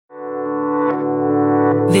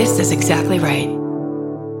This is exactly right.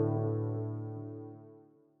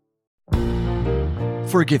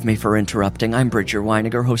 Forgive me for interrupting. I'm Bridger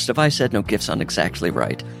Weiniger, host of I Said No Gifts on Exactly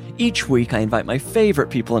Right. Each week, I invite my favorite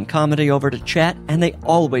people in comedy over to chat, and they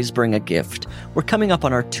always bring a gift. We're coming up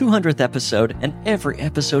on our 200th episode, and every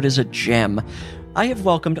episode is a gem. I have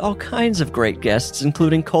welcomed all kinds of great guests,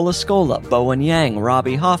 including Cola Scola, Bowen Yang,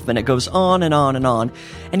 Robbie Hoffman. It goes on and on and on.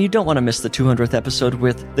 And you don't want to miss the 200th episode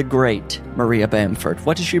with the great Maria Bamford.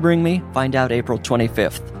 What does she bring me? Find out April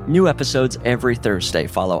 25th. New episodes every Thursday.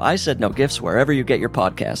 Follow I Said No Gifts wherever you get your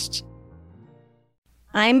podcasts.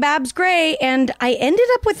 I'm Babs Gray, and I ended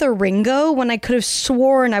up with a Ringo when I could have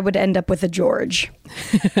sworn I would end up with a George.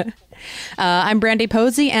 I'm Brandy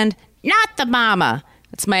Posey, and not the mama.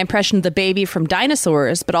 It's my impression of the baby from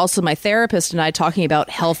Dinosaurs, but also my therapist and I talking about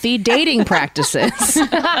healthy dating practices.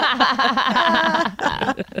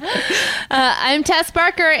 I'm Tess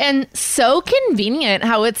Barker, and so convenient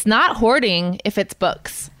how it's not hoarding if it's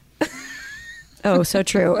books. Oh, so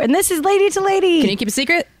true. And this is Lady to Lady. Can you keep a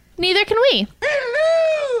secret? Neither can we.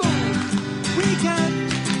 Hello! We got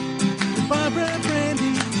Barbara,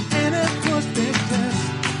 Brandy, and of course Big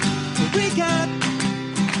Tess. We got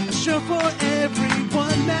a show for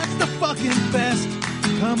everyone that's the fucking best.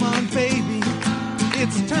 Come on, baby.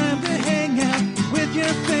 It's time to hang out with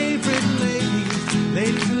your favorite ladies.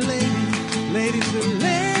 Ladies and ladies. Ladies and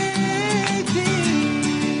ladies.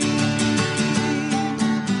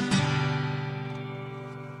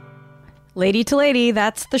 Lady to Lady,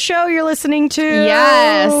 that's the show you're listening to.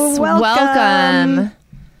 Yes. Welcome.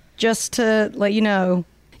 Just to let you know.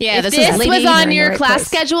 Yeah, If this this is was on your right class place.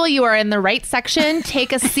 schedule, you are in the right section.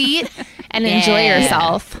 Take a seat and enjoy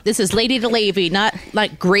yourself. This is Lady to Lady, not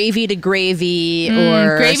like Gravy to Gravy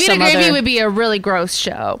or Gravy to some Gravy other... would be a really gross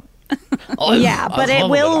show. Yeah, but it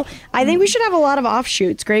will. I think we should have a lot of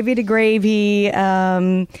offshoots. Gravy to Gravy.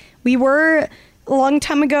 We were a long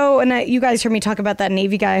time ago, and you guys heard me talk about that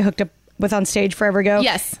Navy guy I hooked up with on stage forever ago.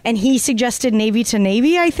 Yes. And he suggested Navy to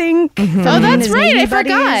Navy, I think. Oh, that's right. I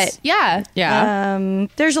forgot. Yeah. Yeah.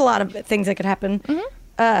 There's a lot of things that could happen.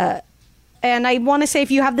 And I want to say,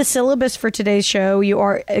 if you have the syllabus for today's show, you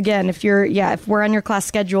are, again, if we're on your class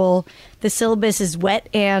schedule, the syllabus is wet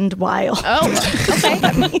and wild. Oh, okay.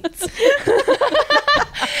 That means.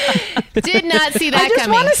 Did not see that I just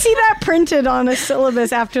coming. want to see that printed on a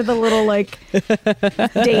syllabus after the little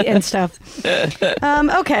date and stuff.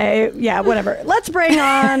 Okay, yeah, whatever. Let's bring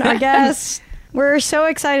on our guest. We're so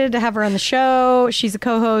excited to have her on the show. She's a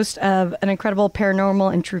co-host of an incredible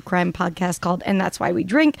paranormal and true crime podcast called And That's Why We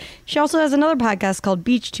Drink. She also has another podcast called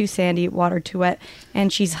Beach Too Sandy, Water Too Wet,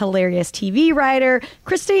 and she's a hilarious TV writer,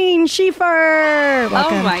 Christine Schiefer.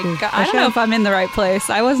 Welcome Oh my to God. the I don't show. know if I'm in the right place.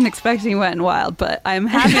 I wasn't expecting Wet and Wild, but I'm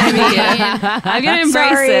happy to be here. I'm going to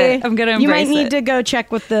embrace Sorry. it. I'm going to embrace it. You might need to go check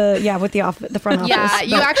with the front office. Yeah,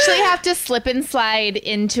 you but- actually have to slip and slide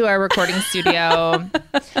into our recording studio.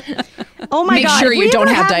 Oh my Make God. sure if you we don't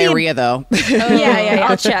ever have the- diarrhea, though. Yeah.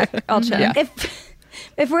 I'll check. Yeah.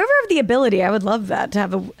 If we ever have the ability, I would love that to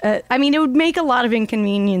have I mean, it would make a lot of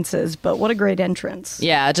inconveniences, but what a great entrance.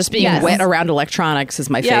 Yeah, just being Yes. wet around electronics is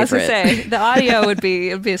my Yeah, I was favorite. going to say, the audio would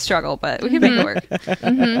be a struggle, but we can make it work.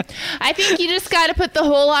 I think you just got to put the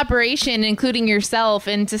whole operation, including yourself,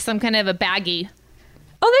 into some kind of a baggie.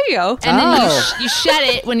 Oh, there you go. And then you shut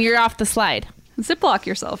it when you're off the slide. Ziploc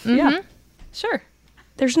yourself. Yeah. Sure.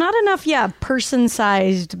 There's not enough,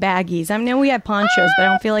 person-sized baggies. I know we have ponchos, but I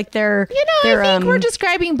don't feel like they're... I think we're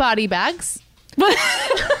describing body bags. Yeah,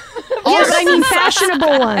 but I mean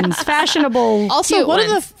fashionable ones. Fashionable. Also, Cute one of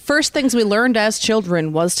the ones. first things we learned as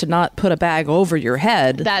children was to not put a bag over your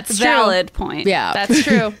head. That's true. Valid point. Yeah. That's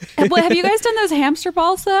true. Have you guys done those hamster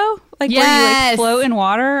balls, though? Like where you Yes. float in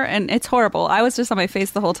water, and it's horrible. I was just on my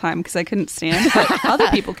face the whole time because I couldn't stand, but other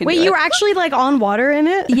people can Wait, do you it. were actually on water in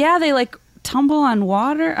it? Yeah, they tumble on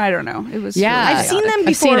water. I don't know. It was Yeah. really I've seen chaotic. them I've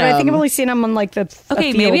before, seen but I think I've them. only seen them on the Okay,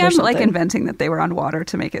 a maybe field or I'm something. inventing that they were on water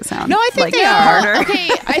to make it sound. No, I think they harder. are. Okay,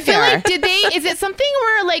 I feel like is it something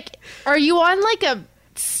where are you on a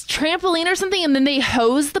trampoline or something and then they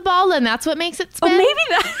hose the ball and that's what makes it spin? Oh, maybe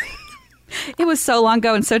that. It was so long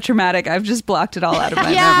ago and so traumatic. I've just blocked it all out of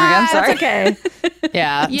my Yeah, memory. I'm sorry. That's okay.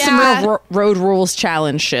 Yeah, Yeah. some real road rules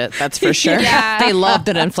challenge shit. That's for sure. Yeah. They loved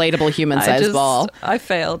an inflatable human-sized ball. I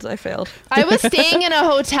failed. I was staying in a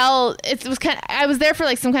hotel. It was I was there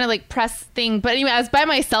for some kind of press thing. But anyway, I was by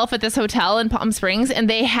myself at this hotel in Palm Springs, and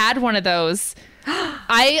they had one of those.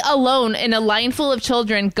 I alone in a line full of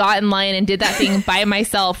children got in line and did that thing by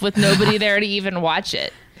myself with nobody there to even watch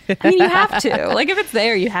it. I mean, you have to. If it's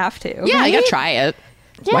there, you have to. Yeah, you gotta try it.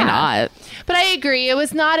 Why Yeah. not? But I agree, it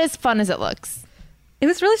was not as fun as it looks. it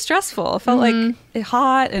was really stressful. It felt like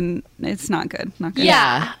hot, and it's not good. Not good.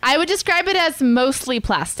 Yeah. I would describe it as mostly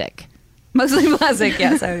plastic. Mostly plastic.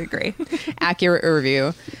 Yes, I would agree. Accurate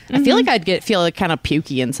review. I feel like I'd feel like kind of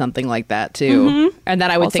pukey in something like that too, and then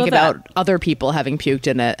I would Also think that. about other people having puked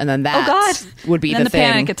in it, and then that would be And the the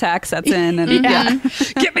thing. panic attack sets in, and yeah.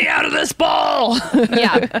 Get me out of this bowl.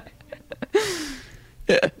 Yeah.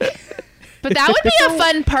 But that would be a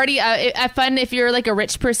fun party, a fun if you're like a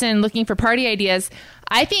rich person looking for party ideas.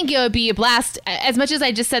 I think it would be a blast, as much as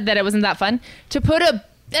I just said that it wasn't that fun, to put a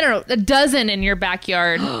dozen in your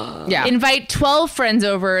backyard. Yeah. Invite 12 friends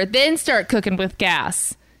over, then start cooking with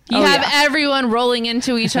gas. You have everyone rolling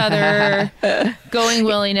into each other, going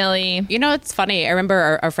willy-nilly. You know, it's funny. I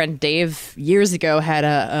remember our friend Dave years ago had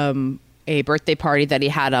a birthday party that he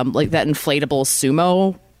had like that inflatable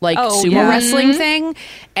sumo wrestling thing.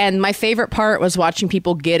 And my favorite part was watching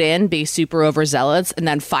people get in, be super overzealous, and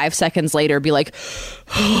then 5 seconds later be like,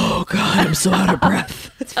 oh God, I'm so out of breath.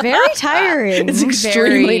 It's very tiring. It's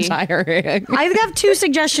extremely tiring. I have 2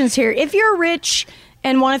 suggestions here. If you're rich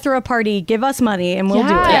and want to throw a party, give us money and we'll do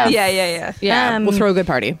it. Yeah. We'll throw a good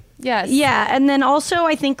party. Yes. Yeah, and then also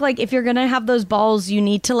I think like if you're gonna have those balls, you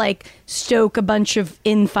need to like stoke a bunch of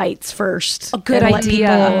infights first. A good and let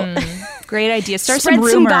idea. Great idea. Start spread some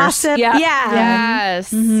some rumors. gossip. Yeah. Yes.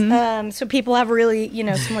 So people have really,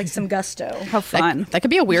 some gusto. How fun. That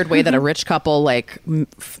could be a weird way that a rich couple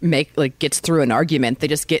gets through an argument. They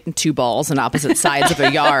just get in 2 balls on opposite sides of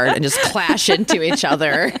a yard and just clash into each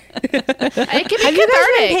other. It could be Have you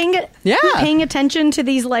cathartic. guys been paying attention to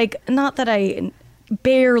these not that I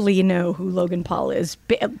barely know who Logan Paul is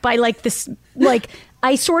by like this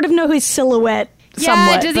I sort of know his silhouette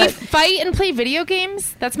somewhat. Does he fight and play video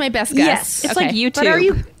games? That's my best guess. Yes. It's like YouTube. But are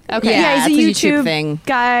you Okay. Yeah, he's a it's a YouTube YouTube thing.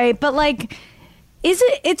 guy, but like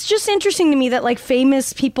it's just interesting to me that like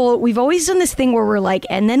famous people, we've always done this thing where we're like,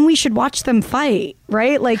 and then we should watch them fight,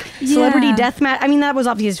 right? Like celebrity deathmatch. I mean, that was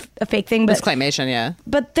obviously a fake thing, but It's claymation, yeah.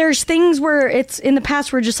 But there's things where it's in the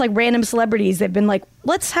past where just like random celebrities, they've been like,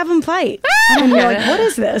 let's have them fight. And you're like, what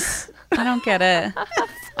is this? I don't get it.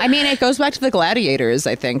 I mean, it goes back to the gladiators,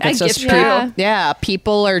 I think. It's just get you.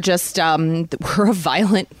 people are just we're a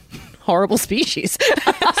violent, horrible species.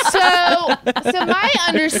 So my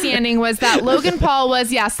understanding was that Logan Paul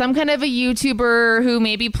was some kind of a YouTuber who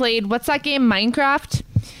maybe played, what's that game, Minecraft?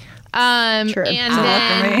 Sure. And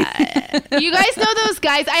then you guys know those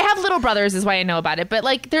guys. I have little brothers is why I know about it, but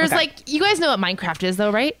like there's you guys know what Minecraft is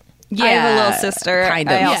though, right? Yeah, I have a little sister. Kind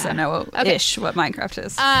of. I also know ish what Minecraft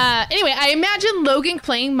is. Anyway, I imagine Logan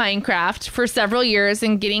playing Minecraft for several years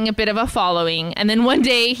and getting a bit of a following, and then one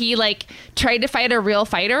day he like tried to fight a real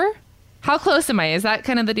fighter. How close am I? Is that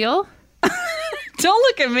kind of the deal? Don't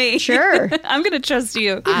look at me. Sure. I'm going to trust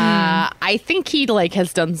you. I think he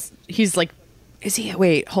has done. He's like, is he?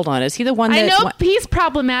 Wait, hold on. Is he the one that? I know he's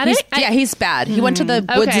problematic. He's bad. He went to the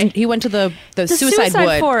woods. Okay. And he went to the suicide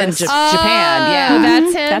wood forest. in Japan. Yeah, That's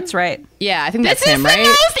him. That's right. yeah. I think This that's is him, the right?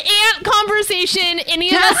 most ant conversation any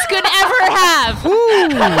of us could ever have.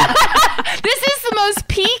 This is the most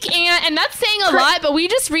peak ant, and that's saying a lot, but we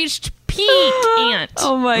just reached peak ant.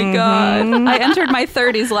 Oh my God. I entered my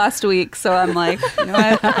 30s last week, so I'm like,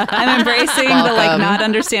 I'm embracing the like Welcome. not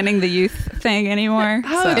understanding the youth thing anymore.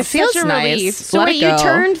 So. It feels such a nice. relief. So Let wait, it go. you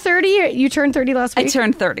turned 30? You turned 30 last I week?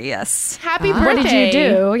 turned 30, yes. Happy birthday. What did you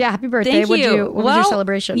do? Yeah, happy birthday. Thank you. What was your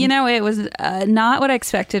celebration? You know, it was not what I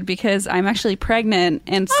expected because I'm actually pregnant.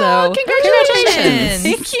 And so. Oh, congratulations.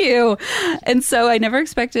 Thank you. And so I never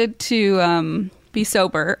expected to be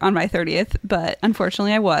sober on my 30th, but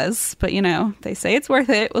unfortunately I was. But, they say it's worth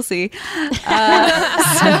it. We'll see. So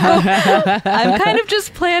I'm kind of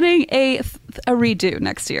just planning a redo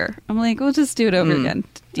next year. I'm like, we'll just do it over again.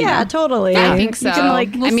 you Yeah, know? totally. I think so. You can, like,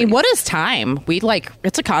 I mean, what is time?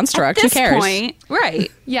 It's a construct. At this Who cares? point,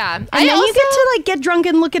 right? Yeah. and then you get to like get drunk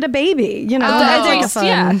and look at a baby. You know, that's like Yes, fun.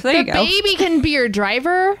 yeah, there you the go. baby can be your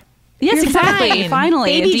driver. Yes, You're exactly. fine.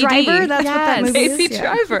 Finally, Baby a DD. Driver. That's what that movie Baby is. Yeah.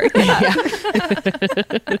 Driver.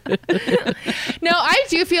 No, I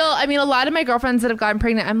do feel, I mean, a lot of my girlfriends that have gotten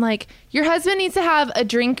pregnant, I'm like, your husband needs to have a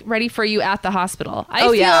drink ready for you at the hospital.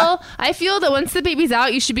 I feel that once the baby's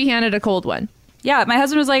out, you should be handed a cold one. Yeah, my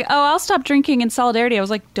husband was like, "Oh, I'll stop drinking in solidarity." I was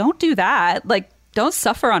like, "Don't do that. Like, don't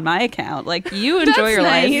suffer on my account. Like, you enjoy your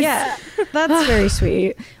life." Yeah, that's very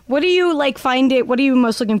sweet. What do you like find it? What are you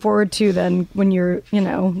most looking forward to then when you're,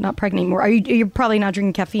 not pregnant anymore? You're probably not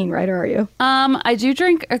drinking caffeine, right? Or are you? I do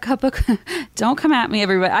drink a cup of. Don't come at me,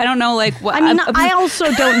 everybody. I don't know, like what. I mean, I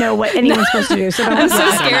also don't know what anyone's supposed to do. So I'm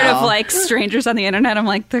so scared of like strangers on the internet. I'm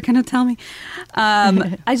like, they're gonna tell me.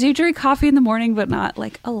 I do drink coffee in the morning, but not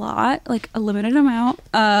like a lot, like a limited amount,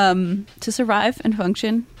 to survive and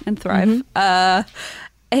function and thrive.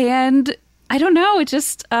 And I don't know. It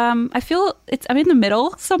just, I feel I'm in the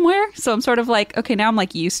middle somewhere. So I'm sort of like, okay, now I'm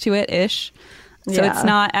like used to it-ish. So it's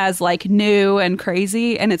not as like new and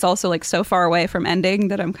crazy. And it's also like so far away from ending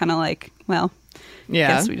that I'm kind of like, well, I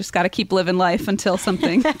guess we just got to keep living life until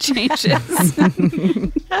something changes.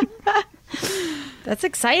 That's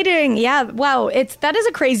exciting. Yeah. Wow. That is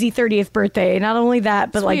a crazy 30th birthday. Not only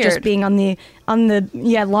that, but It's like weird. just being on the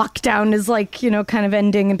lockdown is like, kind of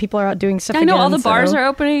ending and people are out doing stuff I know again, all the bars so- are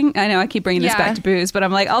opening. I know I keep bringing this Yeah. back to booze, but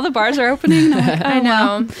I'm like, all the bars are opening. I'm like, I know.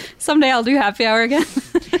 well, someday I'll do happy hour again.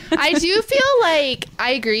 I do feel like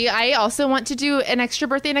I agree. I also want to do an extra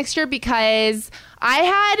birthday next year because I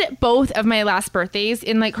had both of my last birthdays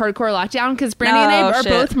in like hardcore lockdown because Brandy and I are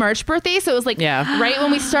shit. both March birthdays. So it was like right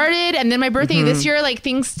when we started. And then my birthday this year, like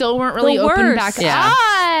things still weren't really The open worst. back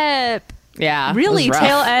Yeah. up. Yeah. Really, it was rough.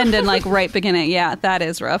 tail end and like right beginning. Yeah, that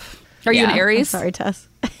is rough. Are you an Yeah. Aries? Sorry, Tess.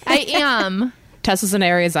 I am. Tess is an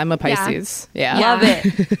Aries. I'm a Pisces. Yeah. Yeah. Love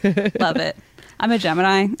it. Love it. I'm a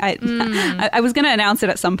Gemini. I was going to announce it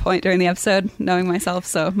at some point during the episode, knowing myself,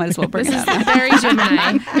 so might as well bring it out now. Very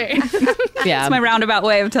Gemini. Yeah. It's my roundabout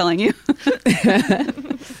way of telling you.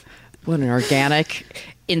 What an organic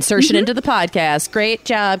insertion into the podcast. Great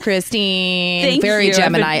job, Christine. Thank Very you. I've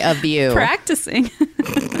Gemini been of you. Practicing.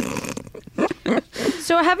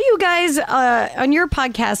 So have you guys on your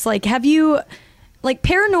podcast, like, have you like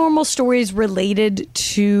paranormal stories related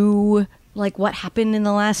to like what happened in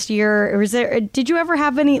the last year? Or did you ever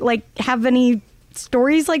have any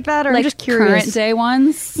stories like that? Or I'm Like just curious. current day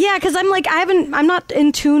ones? Yeah, because I'm not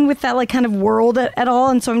in tune with that like kind of world at all.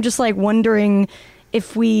 And so I'm just like wondering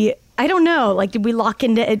if I don't know, like, did we lock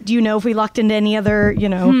into, do you know if we locked into any other,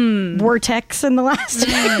 vortex in the last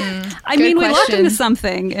year? I mean, we locked question. into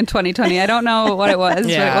something in 2020. I don't know what it was, but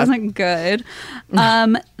Yeah. it wasn't good.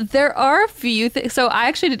 There are a few things. So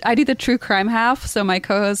I do the true crime half. So my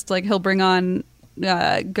co-host, like, he'll bring on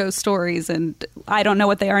ghost stories, and I don't know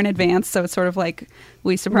what they are in advance. So it's sort of like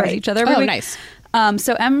we surprise Right. each other. every Oh, week. nice.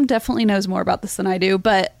 So Em definitely knows more about this than I do,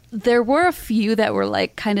 but there were a few that were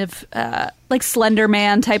like kind of like Slender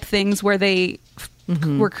Man type things where they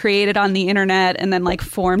were created on the internet and then like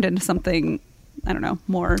formed into something, I don't know,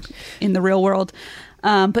 more in the real world.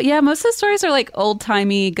 But yeah, most of the stories are like old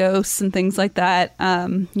timey ghosts and things like that.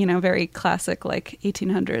 Very classic, like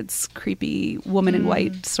 1800s creepy woman in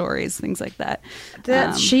white stories, things like that.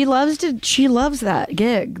 She loves that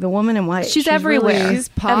gig, the woman in white. She's everywhere. really- She's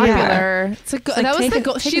popular. It's like, that was take the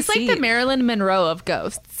a- take a she's like the seat. Marilyn Monroe of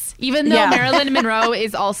ghosts. Even though Yeah. Marilyn Monroe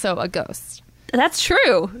is also a ghost. That's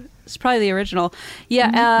true. It's probably the original.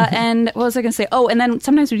 Yeah. And what was I going to say? Oh, and then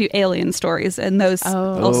sometimes we do alien stories, and those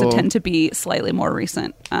also tend to be slightly more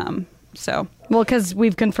recent. So Well, because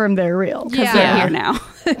we've confirmed they're real. Yeah. they're here now.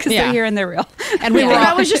 Because Yeah. they're here and they're real. And we were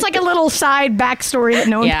That all, was just like a little side backstory that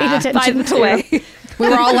no one Yeah. paid attention 5 minutes to. away. we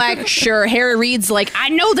were all like, sure. Harry Reid's like, I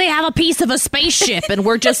know they have a piece of a spaceship, and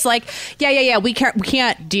we're just like, yeah. We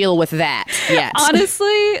can't deal with that yet.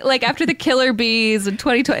 Honestly, like after the killer bees in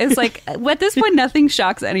 2020, it's like at this point, nothing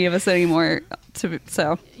shocks any of us anymore.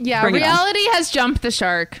 So Yeah, bring it on. reality has jumped the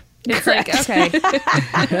shark. It's like, okay.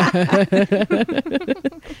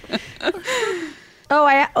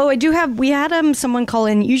 I do have. We had someone call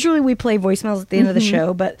in. Usually we play voicemails at the end of the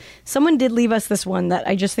show, but someone did leave us this one that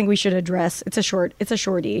I just think we should address. It's a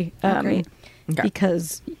shorty. great. Okay.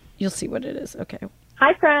 Because you'll see what it is. Okay.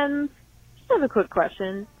 Hi, friends. Just have a quick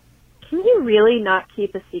question. Can you really not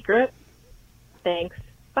keep a secret? Thanks.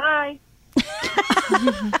 Bye.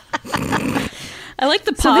 I like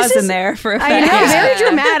the So this pause is- in there for effect. I know, very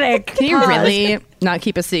dramatic. Can you Pause. really not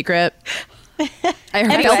keep a secret?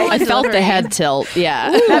 I felt the head tilt.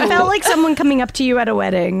 Yeah. That felt like someone coming up to you at a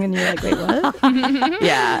wedding, and you're like, "Wait, what?"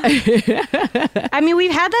 Yeah. I mean,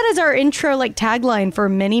 we've had that as our intro, like tagline for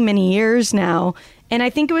many, many years now, and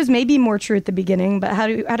I think it was maybe more true at the beginning. But how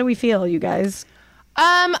do we feel, you guys?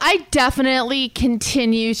 I definitely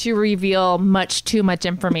continue to reveal much too much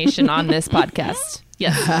information on this podcast.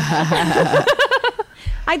 Yes.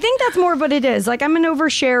 I think that's more what it is. Like, I'm an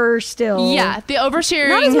oversharer still. Yeah, the oversharing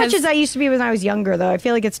Not as much has- as I used to be when I was younger, though. I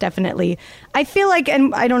feel like it's definitely. I feel like,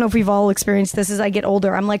 and I don't know if we've all experienced this as I get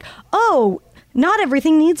older. I'm like, oh, not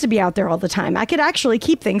everything needs to be out there all the time. I could actually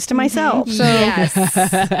keep things to myself. So Yes.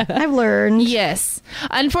 I've learned. Yes.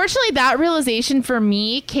 Unfortunately, that realization for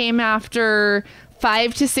me came after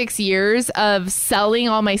 5 to 6 years of selling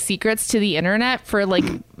all my secrets to the internet for like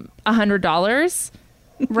 $100.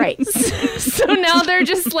 Right. So now they're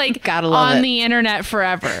just like Gotta love on it. the internet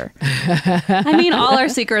forever. I mean, all our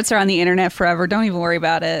secrets are on the internet forever. Don't even worry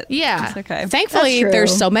about it. Yeah. It's okay. Thankfully, That's true.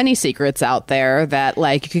 there's so many secrets out there that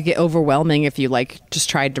like it could get overwhelming if you like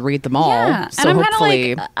just tried to read them all. Yeah, So and I'm kind of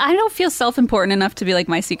hopefully, like, I don't feel self-important enough to be like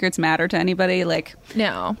my secrets matter to anybody. Like,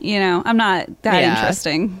 No. you know, I'm not that Yeah.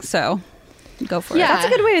 interesting. So go for Yeah. it. That's a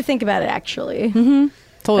good way to think about it, actually. totally.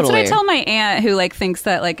 That's what I tell my aunt, who like thinks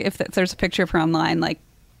that like if there's a picture of her online, like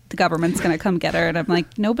the government's gonna come get her, and I'm like,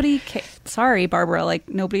 sorry, Barbara, like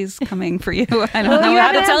nobody's coming for you. I don't know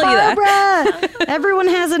how to tell you that. Barbara. Everyone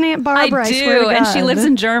has an Aunt Barbara. I I swear do, to and she God. lives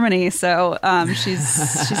in Germany, so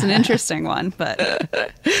she's an interesting one. But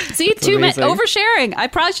see, amazing. oversharing. I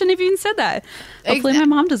probably shouldn't have even said that. Hopefully, my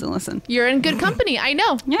mom doesn't listen. You're in good company. I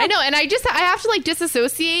know. Yeah. I know. And I have to like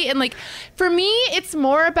disassociate. And like, for me, it's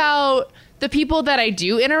more about the people that I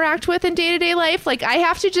do interact with in day-to-day life. Like, I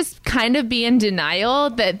have to just kind of be in denial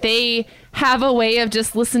that they have a way of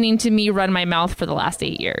just listening to me run my mouth for the last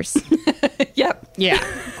 8 years. Yep. Yeah.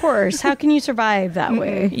 Of course. How can you survive that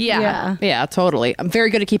way? Yeah. Yeah, totally. I'm very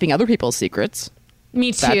good at keeping other people's secrets.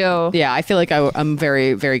 Me That- too. yeah, I feel like I'm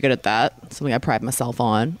very, very good at that. Something I pride myself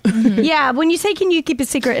on. Yeah, when you say can you keep a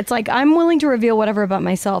secret, it's like I'm willing to reveal whatever about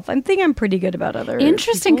myself. I think I'm pretty good about other.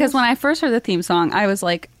 Interesting, because people's. when I first heard the theme song, I was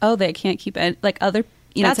like, oh, they can't keep it. Like other,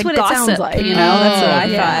 you know, That's it's like what it gossip, sounds like. You know, that's what I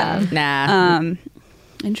Yeah. thought. Nah.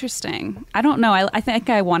 Interesting. I don't know. I think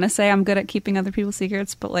I want to say I'm good at keeping other people's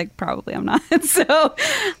secrets, but like probably I'm not. So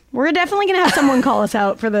We're definitely gonna have someone call us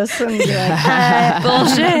out for this and be like,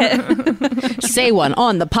 bullshit. Say one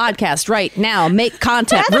on the podcast right now. Make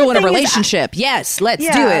contact, The other ruin a thing is- relationship. Yes, let's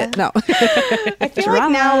Yeah. do it. No. I feel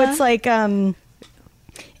like now it's like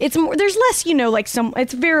it's more there's less, you know, like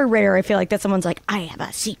it's very rare I feel like that someone's like I have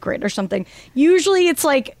a secret or something. Usually it's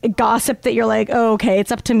like gossip that you're like, oh, okay,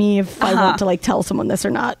 it's up to me if I want to like tell someone this or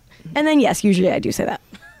not. And then yes, usually I do say that.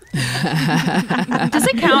 Does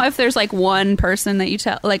it count if there's like one person that you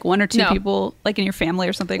tell, like one or two No. people, like in your family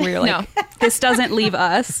or something, where you're like, No. this doesn't leave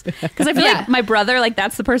us? Because I feel Yeah. like my brother, like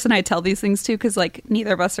that's the person I tell these things to, because like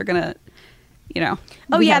neither of us are gonna, you know.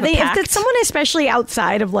 Oh we yeah, have a if pact. it's someone especially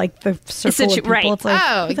outside of like the circle of people, right. it's like,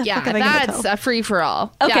 Oh, who the yeah. fuck are they gonna That's tell? a free for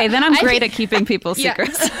all. Okay, Yeah. then I'm I great think- at keeping people's Yeah.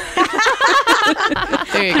 secrets.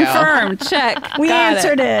 There you go. Confirmed. Check. We Got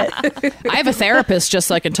answered it. I have a therapist just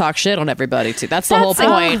so I can talk shit on everybody too. That's the whole That's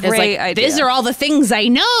a point. It's great like idea. these are all the things I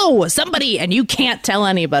know. Somebody and you can't tell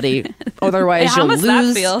anybody. Otherwise Yeah, how you'll must that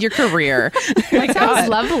lose feel? your career. That sounds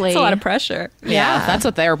lovely. It's a lot of pressure. Yeah. That's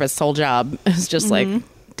a therapist's whole job. It's just like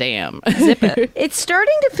damn. It's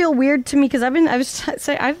starting to feel weird to me because I've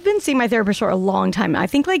been seeing my therapist for a long time. I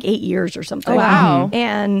think like 8 years or something. Oh, wow.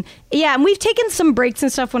 And yeah, and we've taken some breaks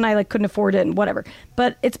and stuff when I like couldn't afford it and whatever.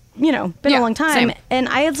 But it's been Yeah, a long time, same. and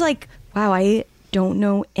I was like, wow, I don't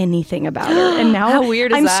know anything about her. And now How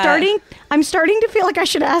weird is I'm that? starting to feel like I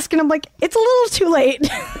should ask, and I'm like, it's a little too late.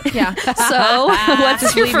 Yeah. So, what's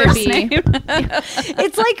Just your leave it first be. name?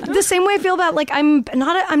 It's like the same way I feel about like I'm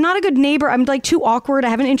not a good neighbor. I'm like too awkward. I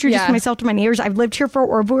haven't introduced Yeah. myself to my neighbors. I've lived here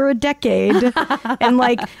for over a decade, and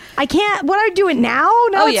like I can't. What do I do it now?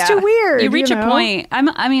 No, it's too weird. You reach a know? point.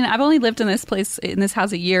 I mean, I've only lived in this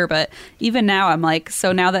house a year, but even now, I'm like,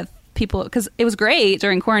 so now that people, because it was great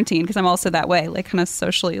during quarantine, because I'm also that way, like kind of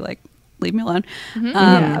socially, like leave me alone.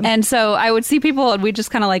 And so I would see people, and we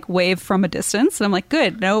just kind of like wave from a distance, and I'm like,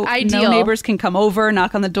 good, no Ideal. neighbors can come over,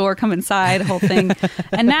 knock on the door, come inside, whole thing.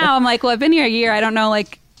 And now I'm like, well, I've been here a year. I don't know,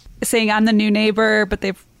 like saying I'm the new neighbor, but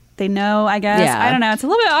they know, I guess. Yeah. I don't know. It's a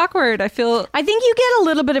little bit awkward. I feel. I think you get a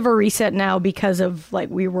little bit of a reset now because of like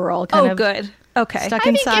we were all kind of good. Okay. stuck I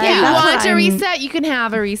think inside. if you That's want what a I'm- reset, you can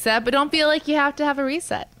have a reset, but don't feel like you have to have a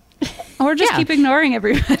reset. Or just Yeah. keep ignoring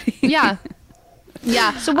everybody. Yeah.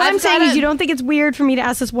 Yeah. So what I'm saying is, you don't think it's weird for me to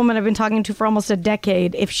ask this woman I've been talking to for almost a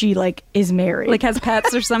decade if she like is married? Like has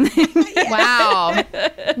pets or something. Wow.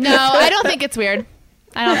 No, I don't think it's weird.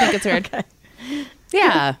 I don't think it's weird.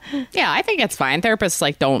 Yeah. Yeah, I think it's fine. Therapists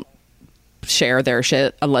like don't share their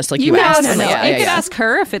shit unless like you could ask ask, them. no, Yeah, you yeah, could yeah. ask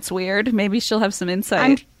her if it's weird. Maybe she'll have some insight.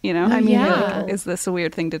 I'm- you know, I mean, Yeah. Like, is this a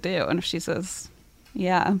weird thing to do? And if she says,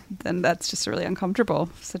 yeah, then that's just a really uncomfortable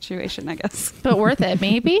situation, I guess. But worth it,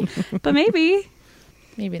 maybe. But maybe.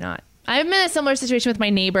 Maybe not. I'm in a similar situation with my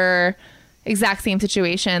neighbor. Exact same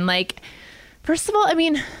situation. Like, first of all, I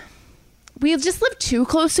mean, we just live too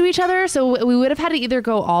close to each other, so we would have had to either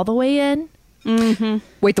go all the way in.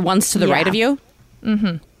 Wait, the ones to the Yeah. right of you?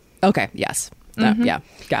 Okay. Yes. Yeah.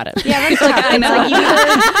 Got it. Yeah, that's tough. It's like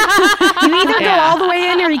you either go all the way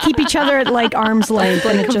in or you keep each other at like arm's length,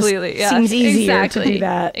 and it just Completely, yeah. seems easier to do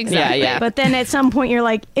that. Exactly. Yeah. But then at some point you're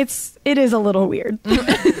like, it is a little weird.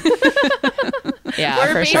 Yeah.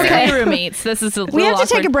 We're For sure. basically roommates. This is a little We have to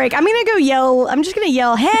awkward. take a break. I'm just gonna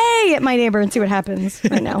yell, "Hey!" at my neighbor and see what happens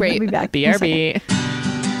right now. Great. We'll be back. in a second.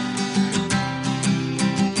 BRB.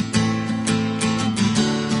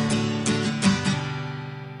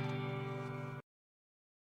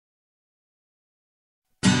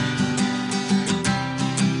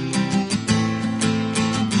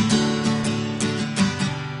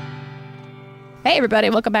 Hey everybody,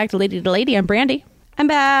 welcome back to Lady to Lady. I'm Brandy. I'm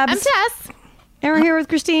Babs. I'm Tess. And we're here with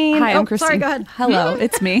Christine. Hi, I'm Christine. Sorry, go ahead. Hello,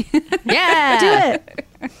 it's me. Yeah. Do it.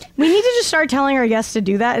 We need to just start telling our guests to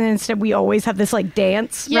do that, and instead we always have this like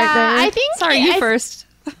dance Yeah, right there. I think. Sorry, you first.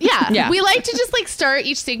 Yeah. Yeah. We like to just like start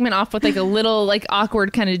each segment off with like a little like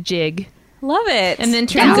awkward kind of jig, Love it. and then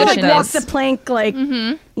Yeah, transition. like walk is- the plank, like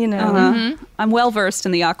you know. I'm well versed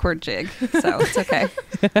in the awkward jig, so it's okay.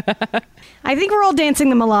 I think we're all dancing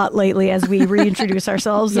them a lot lately as we reintroduce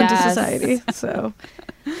ourselves into Yes. society. So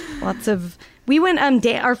lots of we went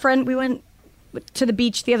we went to the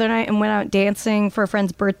beach the other night and went out dancing for a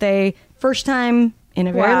friend's birthday. First time in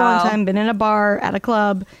a very long Wow. time. Been in a bar at a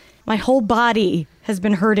club. My whole body has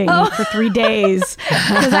been hurting for 3 days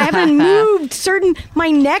because I haven't moved. My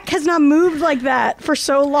neck has not moved like that for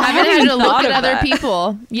so long. I haven't had to look thought at of other that.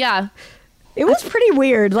 people. Yeah. It was pretty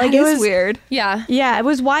weird. Like It it is was weird. Yeah. Yeah, it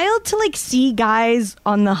was wild to like see guys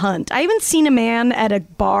on the hunt. I haven't seen a man at a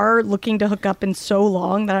bar looking to hook up in so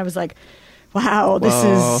long that I was like, wow, this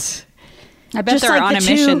is. I bet Just they're like on the a two-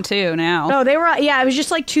 mission too now. No, they were. Yeah, it was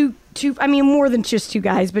just like two. I mean, more than just two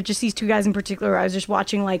guys, but just these two guys in particular. I was just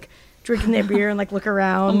watching, like drinking their beer and like look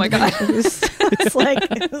around. Oh my God. It's like,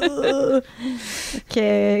 ugh.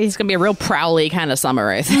 Okay. It's gonna be a real prowly kind of summer,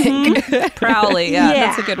 I think. Prowly, yeah, Yeah.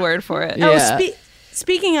 that's a good word for it. Oh, Yeah.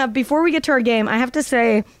 speaking of, before we get to our game, I have to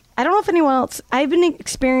say, I don't know if anyone else, I've been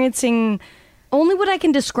experiencing only what I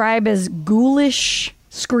can describe as ghoulish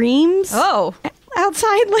screams Oh,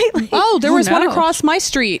 outside lately. Oh, there was one no. across my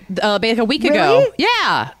street like a week ago. Really?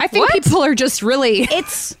 Yeah, I think What? people are just really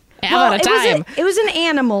It's out of time. It was an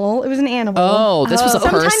animal. It was an animal. Oh, this was a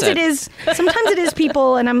sometimes person. it is. Sometimes it is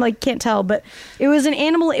people, and I'm like can't tell. But it was an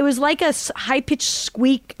animal. It was like a high pitched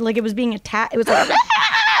squeak, like it was being attacked. It was like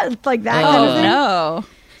like that kind of oh thing. no.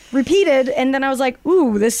 Repeated, and then I was like,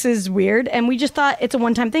 "Ooh, this is weird." And we just thought it's a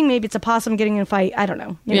one-time thing. Maybe it's a possum getting in a fight. I don't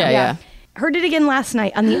know. You know? Yeah. Heard it again last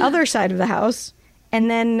night on the other side of the house,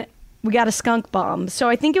 and then we got a skunk bomb. So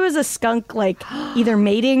I think it was a skunk, like either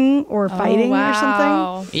mating or fighting or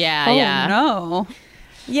something. Yeah, Oh yeah. no.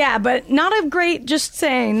 Yeah, but not a great. Just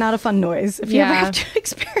saying, not a fun noise. If you ever Yeah. have to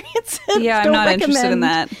experience it, Yeah, I'm don't not interested in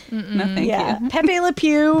recommend. that. No, thank Yeah, you. Pepe Le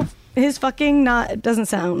Pew, his fucking not. It doesn't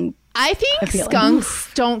sound. I think appealing. skunks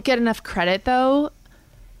don't get enough credit though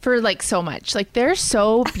for like so much. Like they're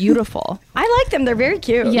so beautiful. I like them. They're very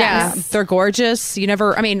cute. Yeah. They're gorgeous. You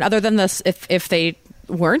never, I mean, other than this, if they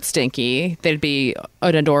weren't stinky, they'd be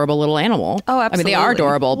an adorable little animal. Oh, I mean, they are absolutely.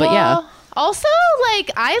 adorable, but yeah. Well, also, like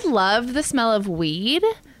I love the smell of weed.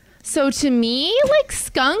 So to me, like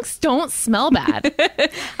skunks don't smell bad.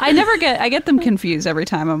 I get them confused every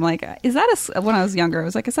time. I'm like, is that when I was younger, I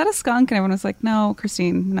was like, is that a skunk? And everyone was like, no,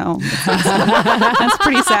 Christine, no. That's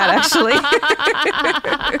pretty sad, actually.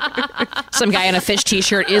 Some guy in a fish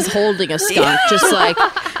t-shirt is holding a skunk, just like,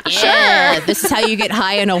 yeah, this is how you get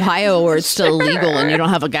high in Ohio where it's still legal and you don't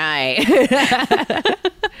have a guy.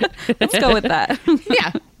 Let's go with that.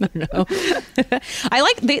 Yeah. I don't know. I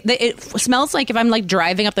like it smells like if I'm like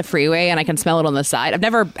driving up the freeway and I can smell it on the side. I've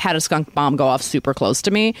never had a skunk bomb go off super close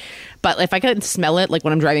to me, but if I can smell it like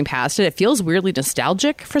when I'm driving past it, it feels weirdly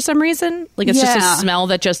nostalgic for some reason. Like it's just Yeah. a smell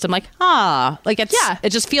that just I'm like, like it's it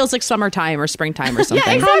just feels like summertime or springtime or something.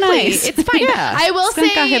 Yeah, exactly. nice. It's fine. Yeah. I will Skunk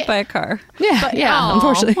say got hit by a car. Yeah, Aw.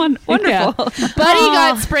 unfortunately. Wonderful. Buddy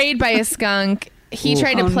got sprayed by a skunk. He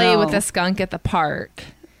tried to Oh, play no. with a skunk at the park.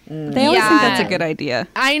 They always think that's a good idea.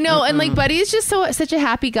 I know, and like Buddy's just such a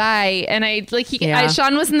happy guy, and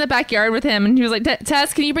Sean was in the backyard with him, and he was like,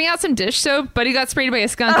 "Tess, can you bring out some dish soap?" Buddy got sprayed by a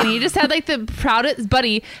skunk, and he just had like the proudest.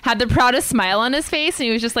 Buddy had the proudest smile on his face, and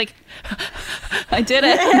he was just like, I did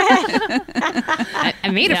it. I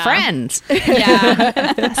made a friend.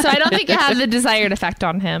 "Yeah." So I don't think it had the desired effect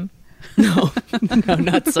on him. No,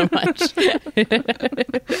 not so much.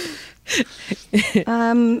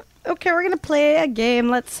 Okay, we're gonna play a game.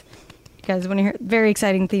 You guys want to hear a very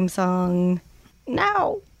exciting theme song?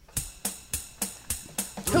 Now.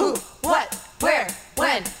 Who, what, where,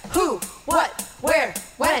 when? Who, what, where,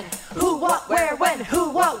 when? Who, what, where, where, when,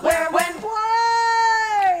 who, what, where, when,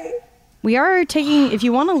 why? We are taking, if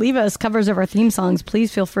you want to leave us covers of our theme songs,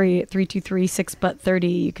 please feel free at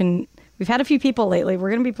 323-6but30. You can, we've had a few people lately. We're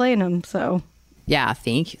going to be playing them, so. Yeah,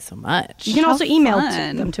 thank you so much. You can also email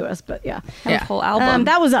fun. them to us, but yeah. Have a whole album.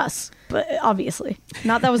 That was us, but obviously.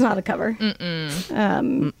 That was not a cover.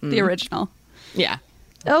 The original. Yeah.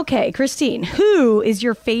 Okay, Christine, who is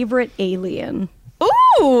your favorite alien?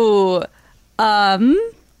 Ooh.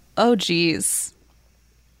 Oh, geez.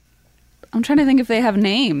 I'm trying to think if they have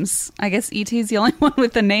names. I guess E.T. is the only one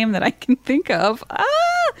with a name that I can think of.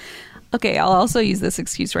 Okay, I'll also use this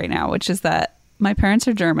excuse right now, which is that my parents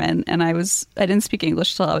are German, and I didn't speak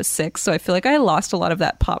English till I was 6, so I feel like I lost a lot of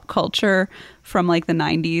that pop culture from like the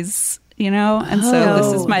 90s, you know? And so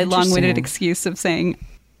this is my long-winded excuse of saying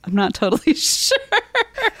I'm not totally sure.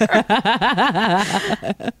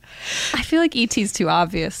 I feel like E.T.'s too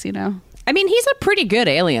obvious, you know? I mean, he's a pretty good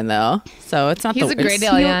alien, though, so it's not. He's a great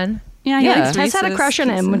alien. Yeah, Tess had a crush on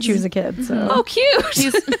him when she was a kid. So. Oh,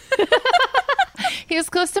 cute. He was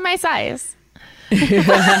close to my size.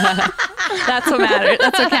 That's what matters.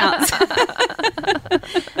 That's what counts.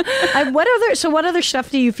 What other stuff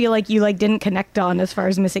do you feel like you like didn't connect on as far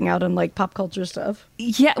as missing out on like pop culture stuff?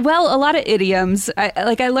 Yeah, well, a lot of idioms.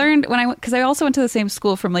 I learned when I went, because I also went to the same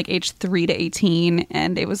school from like age 3 to 18,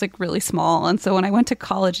 and it was like really small. And so when I went to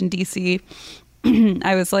college in DC,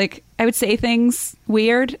 I was like, I would say things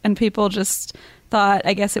weird, and people just thought,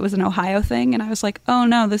 I guess it was an Ohio thing, and I was like, oh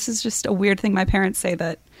no, this is just a weird thing my parents say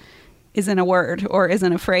that isn't a word or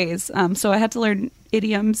isn't a phrase. So I had to learn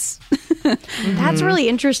idioms. That's really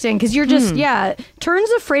interesting because you're just,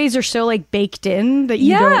 turns of phrase are so like baked in that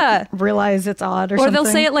you don't realize it's odd or something. Or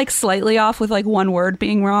they'll say it like slightly off with like one word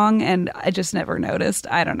being wrong, and I just never noticed.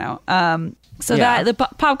 I don't know. So that the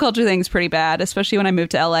pop culture thing is pretty bad, especially when I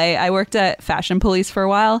moved to LA. I worked at Fashion Police for a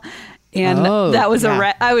while. And that was a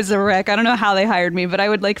wreck. I was a wreck. I don't know how they hired me, but I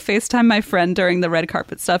would like FaceTime my friend during the red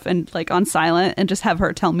carpet stuff and like on silent and just have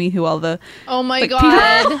her tell me who all the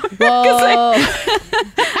God. Whoa.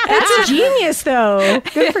 That's genius though.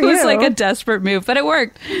 Good for you. It was like a desperate move, but it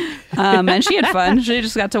worked. And she had fun. She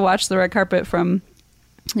just got to watch the red carpet from,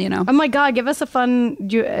 you know. Oh my God, give us a fun,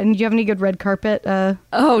 do you have any good red carpet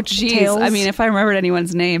oh geez. tales? I mean, if I remembered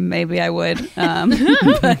anyone's name, maybe I would.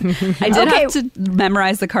 But I did have to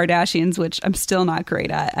memorize the Kardashians, which I'm still not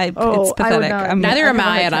great at. It's pathetic. Neither am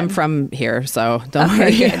I, and I'm from here, so don't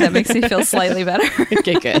worry. Good. That makes me feel slightly better.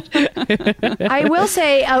 Okay, good. I will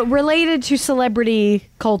say, related to celebrity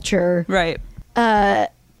culture, Right.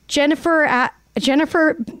 Jennifer,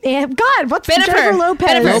 God, what's Jennifer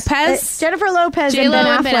Lopez? Jennifer Lopez J-Lo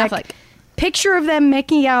and Ben Affleck. Picture of them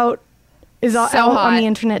making out is out on the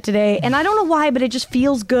internet today, and I don't know why, but it just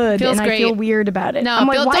feels good, Feels and great. I feel weird about it. No, I'm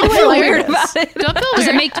like, why don't do I feel like weird this? about it. Don't feel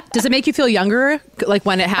weird. Does it make you feel younger, like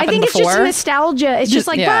when it happened I think before? it's just nostalgia. It's just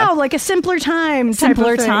like, wow, like a simpler time.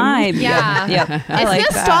 Simpler type of thing. time. Yeah. Yep. I It's like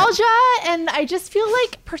nostalgia, that. and I just feel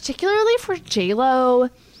like, particularly for J-Lo,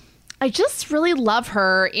 I just really love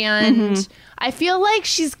her, and I feel like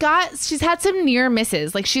she's had some near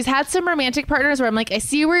misses. Like she's had some romantic partners where I'm like, I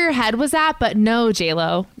see where your head was at, but no,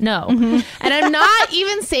 J-Lo, no. And I'm not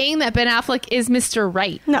even saying that Ben Affleck is Mr.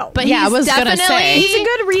 Right. No. but Yeah, I he's was gonna definitely say. He's a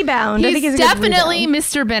good rebound. I think He's he's a good definitely rebound.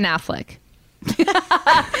 Mr. Ben Affleck.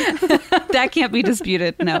 That can't be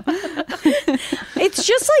disputed. No. It's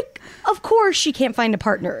just like, of course she can't find a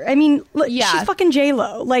partner. I mean, Yeah. she's fucking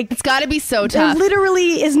J-Lo. Like, It's got to be so there tough.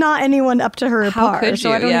 literally is not anyone up to her How par. could So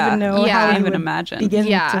you? I don't Yeah. even know Yeah. how I you can't even would imagine. begin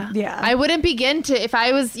Yeah. to, I wouldn't begin to, if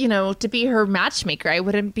I was, to be her matchmaker, I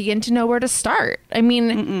wouldn't begin to know where to start. I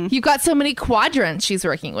mean, you've got so many quadrants she's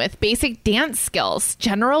working with: basic dance skills,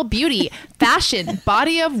 general beauty, fashion,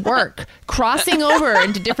 body of work, crossing over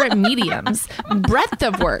into different mediums, breadth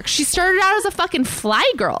of work. She started out as a fucking fly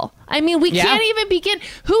girl. I mean, we can't even begin.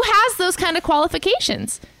 Who has those kind of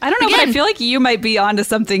qualifications? I don't know, but I feel like you might be onto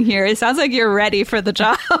something here. It sounds like you're ready for the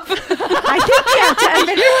job. I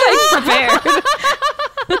think You're like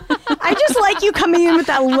prepared. I just like you coming in with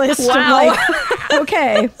that list of like,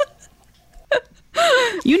 okay.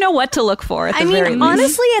 You know what to look for at the I very mean, least.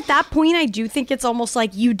 honestly, at that point, I do think it's almost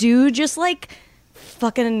like you do just like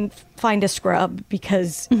fucking find a scrub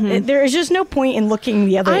because there is just no point in looking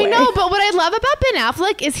the other way. I know, but what I love about Ben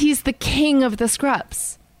Affleck is he's the king of the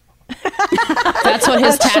scrubs. That's what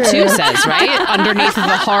his tattoo says, right? Underneath the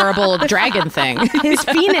horrible dragon thing. His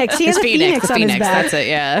phoenix. He has a phoenix the on his phoenix. back. That's it,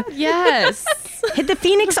 yeah. Yes. The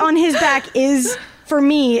phoenix on his back is, for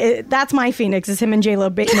me, that's my phoenix, is him and J-Lo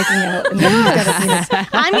making out. And then he's got a phoenix.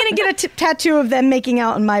 I'm going to get a tattoo of them making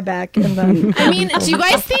out on my back. And then I mean, do you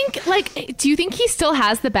guys think, do you think he still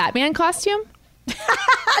has the Batman costume?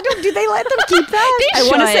 Do they let them keep that? I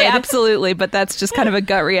want to say absolutely, but that's just kind of a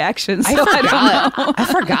gut reaction. So I don't know. I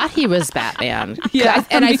forgot he was Batman. Yeah.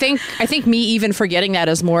 And I think me even forgetting that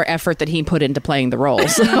is more effort that he put into playing the role.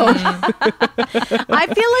 So. I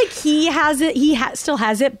feel like he has it. He still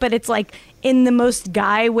has it, but it's like in the most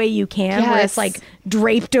guy way you can, where it's like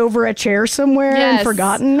draped over a chair somewhere and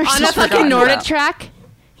forgotten. Or on a fucking Nordic track.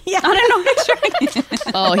 Yeah, I don't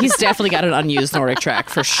know. Oh, he's definitely got an unused Nordic track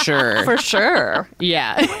for sure. For sure.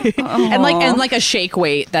 Yeah. And like a shake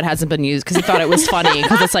weight that hasn't been used because he thought it was funny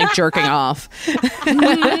because it's like jerking off.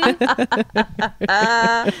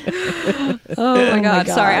 Oh my god.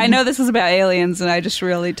 Sorry. I know this is about aliens and I just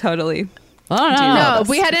really totally Oh no. No,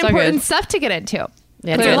 we had important stuff to get into.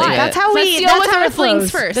 Yeah, Clearly. That's how we. Let's deal that's with how it Earthlings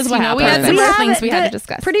flows. first. This is what we had happens. some Earthlings we had to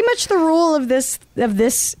discuss. Pretty much the rule of this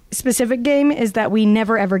specific game is that we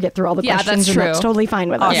never ever get through all the Yeah, questions, that's and true. that's totally fine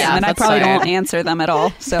with us. awesome. Yeah, and I that's probably fine. don't answer them at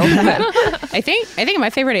all. So I think my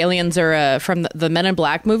favorite aliens are from the Men in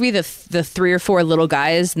Black movie, the 3 or 4 little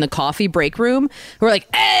guys in the coffee break room who are like,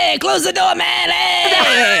 "Hey, close the door, man!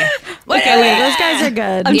 Hey, Okay, those guys are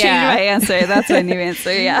good. I'm Yeah. changing my answer. That's my new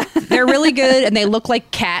answer. Yeah. They're really good, and they look like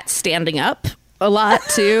cats standing up a lot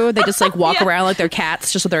too. They just like walk around like they're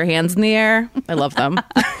cats, just with their hands in the air. I love them.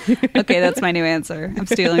 Okay, that's my new answer. I'm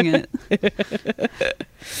stealing it.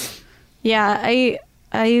 Yeah, I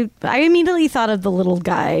immediately thought of the little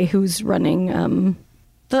guy who's running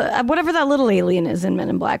the whatever that little alien is in Men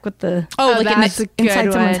in Black with the Like that's a good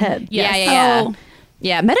inside someone's one. head. Yeah. Oh.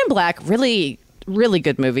 Yeah, Men in Black, really, really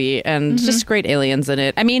good movie, and just great aliens in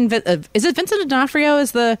it. I mean, is it Vincent D'Onofrio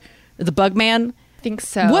as the Bug Man? I think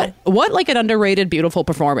so. What like an underrated beautiful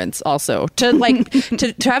performance also to like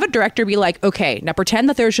to have a director be like, okay, now pretend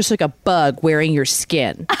that there's just like a bug wearing your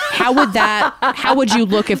skin. How would you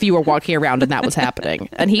look if you were walking around and that was happening?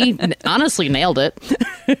 And he honestly nailed it.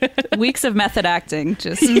 Weeks of method acting,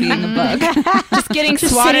 just being a bug, Just getting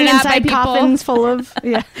Just swatted sitting at by inside people. coffins full of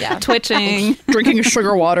twitching. Drinking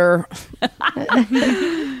sugar water.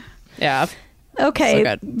 Yeah. Okay.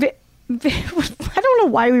 So good. I don't know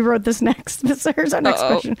why we wrote this next. This is our next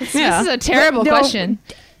question. This is a terrible No. question.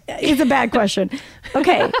 It's a bad question.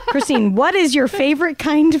 Okay, Christine, what is your favorite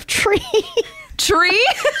kind of tree? Tree?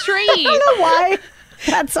 Tree. I don't know why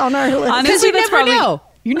that's on our list. Honestly, You that's never probably know.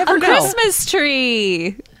 You never a know. Christmas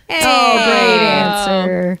tree. Oh, great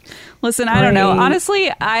answer. Listen, I don't know. Great.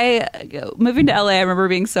 Honestly, moving to LA, I remember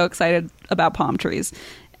being so excited about palm trees.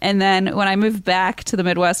 And then when I moved back to the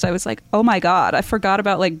Midwest, I was like, oh my God, I forgot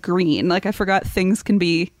about like green. Like I forgot things can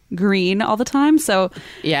be green all the time. So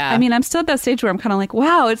Yeah. I mean, I'm still at that stage where I'm kind of like,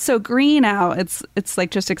 wow, it's so green out. It's like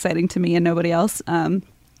just exciting to me and nobody else.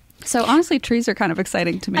 So honestly, trees are kind of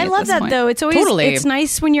exciting to me. I at love this that point. though. It's always Totally. it's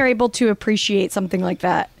nice when you're able to appreciate something like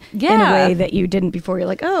that in a Yeah. way that you didn't before. You're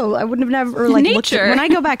like, oh, I wouldn't have never like looked at, Nature. when I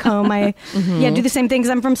go back home. I do the same thing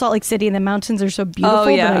because I'm from Salt Lake City and the mountains are so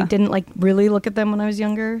beautiful. yeah. But I didn't like really look at them when I was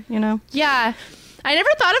younger. You know. Yeah. I never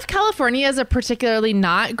thought of California as a particularly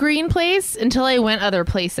not green place until I went other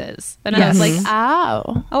places. And I was like,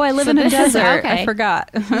 oh. Oh, I live So in a this is- desert. okay. I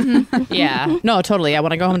forgot. Yeah. No, totally. Yeah.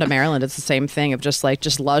 When I go home to Maryland, it's the same thing of just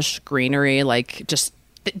lush greenery, like just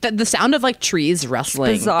the sound of like trees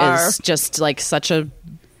rustling bizarre. is just like such a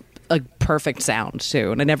perfect sound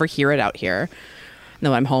too. And I never hear it out here. And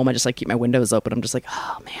then when I'm home, I just like keep my windows open. I'm just like,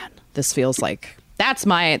 oh man, this feels like that's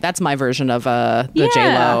my version of the Yeah.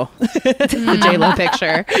 J-Lo the J-Lo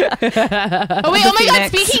picture. Oh, wait. Oh, my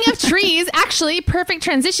God. Phoenix. Speaking of trees, actually, perfect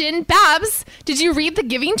transition. Babs, did you read The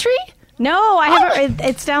Giving Tree? No, I haven't.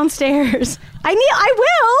 It's downstairs. I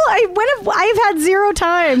will. I've had zero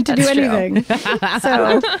time to do That's true. anything.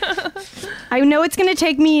 So I know it's going to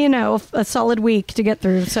take me, a solid week to get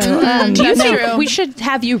through. So Do you That's think true. we should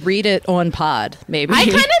have you read it on pod? Maybe I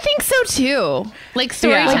kind of think so, too. Like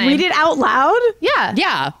story Yeah. like time. read it out loud. Yeah.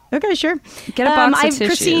 Yeah. Okay, sure. Get a box of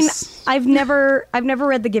Christine, tissues. I've never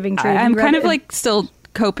read The Giving Tree. Have I'm you read kind of it? like still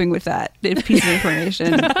coping with that piece of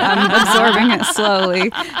information. I'm absorbing it slowly.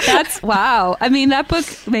 That's wow. I mean, that book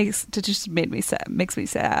makes me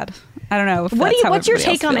sad. I don't know. If that's how what's your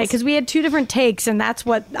everybody take else on it? feels. Because we had two different takes, and that's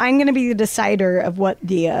what I'm going to be the decider of what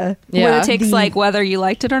the Were Yeah. the takes like whether you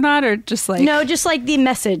liked it or not, or just like no, just like the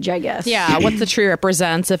message, I guess. Yeah, what the tree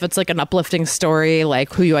represents, if it's like an uplifting story,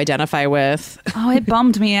 like who you identify with. Oh, it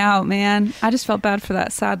bummed me out, man. I just felt bad for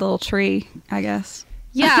that sad little tree, I guess.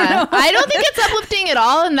 Yeah, I don't think it's uplifting at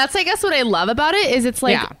all, and that's I guess what I love about it is it's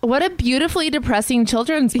like Yeah. what a beautifully depressing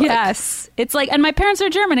children's book. Yes. It's like, and my parents are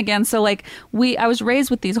German again, so like I was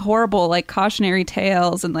raised with these horrible like cautionary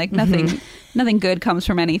tales and like nothing good comes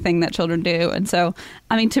from anything that children do. And so,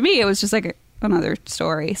 I mean, to me, it was just like another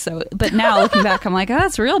story. So, but now looking back, I'm like, oh,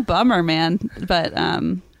 that's a real bummer, man. But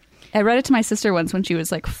I read it to my sister once when she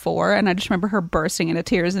was like 4, and I just remember her bursting into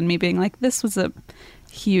tears and me being like, this was a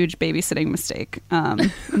huge babysitting mistake.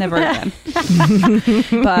 Never again.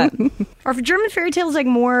 But Are German fairy tales like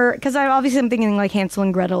more, because I'm thinking like Hansel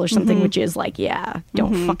and Gretel or something, which is like,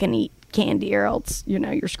 don't fucking eat candy or else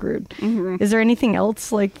you're screwed. Is there anything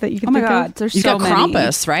else like that you can think of? There's You so got many.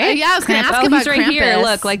 Krampus, right? Yeah, I was going to ask Oh, about he's right Krampus. here.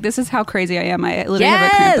 Look, like this is how crazy I am. I literally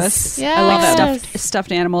have a Krampus. Yes. I like Yes.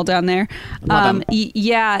 stuffed animal down there. Love him.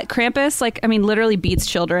 Yeah, Krampus, like, I mean, literally beats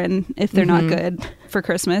children if they're not good for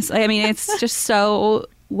Christmas. I mean, it's just so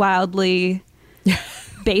wildly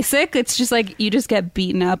basic. It's just like you just get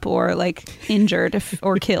beaten up or like injured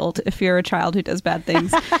or killed if you're a child who does bad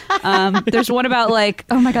things. There's one about like,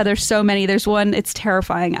 oh my God, there's so many. There's one, it's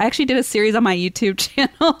terrifying. I actually did a series on my YouTube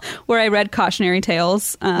channel where I read cautionary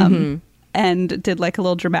tales and did like a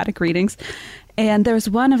little dramatic readings. And there's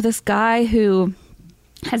one of this guy who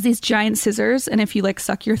has these giant scissors, and if you like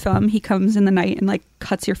suck your thumb, he comes in the night and like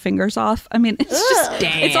cuts your fingers off. I mean, it's just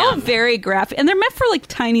it's all very graphic, and they're meant for like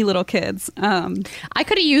tiny little kids. I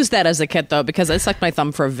could have used that as a kid though, because I sucked my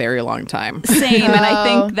thumb for a very long time. Same, and I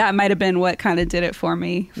think that might have been what kind of did it for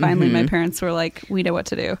me. Finally, my parents were like, "We know what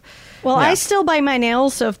to do." Well, I still bite my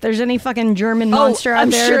nails, so if there's any fucking German monster out I'm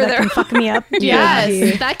there sure that there can fuck me up,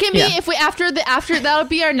 Yes, that can be if we after that'll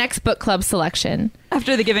be our next book club selection.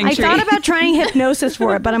 After the giving I tree. thought about trying hypnosis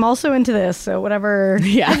for it, but I'm also into this, so whatever.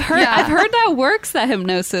 Yeah. I've heard that works, that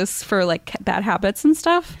hypnosis for like bad habits and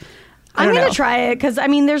stuff. I I'm don't gonna know. try it because I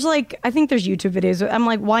mean, there's like I think there's YouTube videos. I'm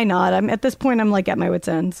like, why not? I'm at this point, I'm like at my wits'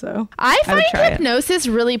 end. So I would find try it. hypnosis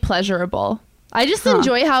really pleasurable. I just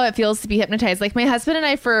enjoy how it feels to be hypnotized. Like my husband and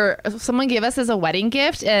I, someone gave us as a wedding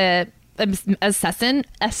gift a session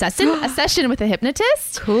with a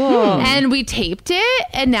hypnotist. Cool. And we taped it,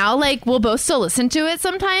 and now like we'll both still listen to it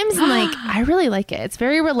sometimes. And like I really like it. It's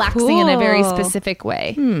very relaxing in a very Cool. specific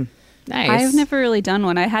way. Nice. I've never really done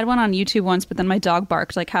one. I had one on YouTube once, but then my dog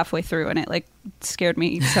barked like halfway through, and it like scared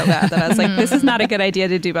me so bad that I was like, "This is not a good idea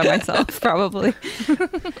to do by myself." Probably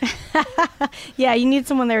yeah, you need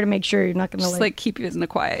someone there to make sure you're not gonna just like keep you in the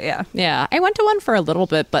quiet. Yeah. Yeah, I went to one for a little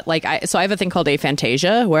bit, but like I have a thing called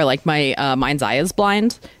aphantasia where like my mind's eye is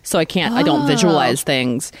blind, so I don't visualize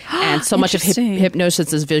things, and so much of Interesting.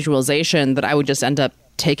 hypnosis is visualization that I would just end up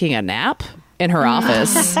taking a nap in her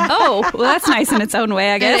office. Oh, well, that's nice in its own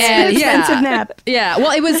way, I guess. And, expensive nap. Yeah,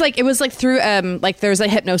 well, it was like through like there's a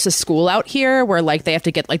hypnosis school out here where like they have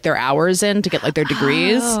to get like their hours in to get like their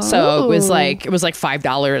degrees. So it was like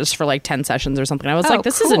 $5 for like 10 sessions or something. I was like,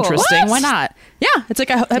 this is cool. interesting. What? Why not? Yeah, it's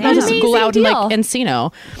like a hypnosis school out in like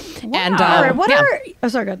Encino. And All right, what yeah. are? Oh,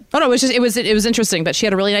 sorry, good. Oh no, it was interesting. But she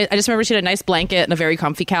had a really nice. I just remember she had a nice blanket and a very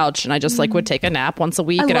comfy couch, and I just like would take a nap once a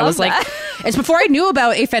week. And I love was like, it's before I knew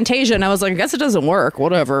about aphantasia, and I was like, I guess it doesn't work.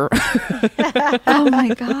 Whatever. Oh my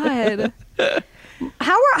God.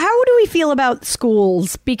 How do we feel about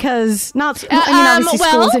schools? Because not obviously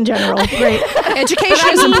schools in general. Great. Education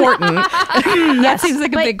is important. That seems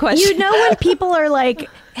like a But big question. you know when people are like,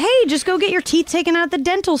 "Hey, just go get your teeth taken out at the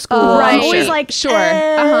dental school." Right. I'm always like, Sure.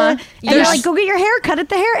 And they're There's- like, "Go get your hair cut at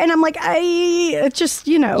the hair," and I'm like, it's just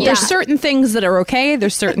There's certain things that are okay.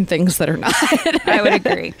 There's certain things that are not. I would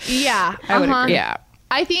agree. Yeah, I would agree. Yeah.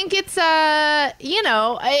 I think it's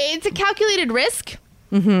it's a calculated risk.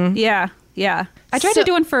 Yeah. Yeah. I tried to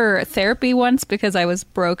do one for therapy once because I was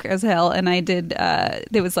broke as hell, and I did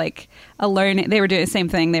there was like a learning, they were doing the same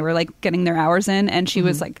thing. They were like getting their hours in, and she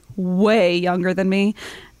was like way younger than me,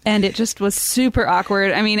 and it just was super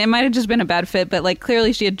awkward. I mean, it might have just been a bad fit, but like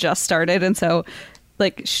clearly she had just started, and so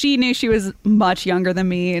like she knew she was much younger than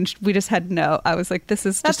me, and we just had I was like, this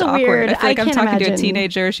is That's just awkward. weird. I feel like I I'm can't talking to a imagine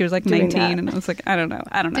teenager. She was like doing 19, that. and I was like, I don't know.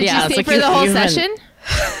 Did Yeah, you it's stay like for the whole even- session?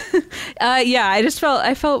 Yeah,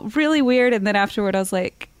 I felt really weird, and then afterward I was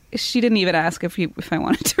like, she didn't even ask if I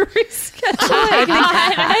wanted to reschedule.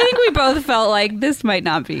 I think we both felt like this might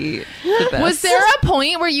not be the best. Was there a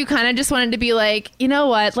point where you kind of just wanted to be like, you know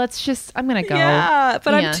what? I'm gonna go. Yeah,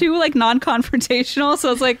 but Yeah. I'm too like non-confrontational, so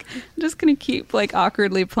I was like, I'm just gonna keep like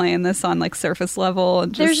awkwardly playing this on like surface level.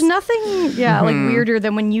 And just, There's nothing, like weirder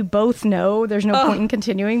than when you both know there's no point in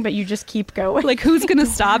continuing, but you just keep going. like, who's gonna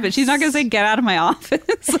stop it? She's not gonna say get out of my office.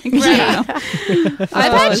 Like, I don't know.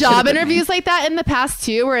 I've had job interviews like that in the past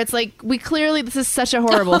too, where it's like this is such a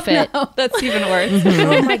horrible fit. Oh, that's even worse.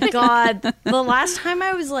 Oh my god. The last time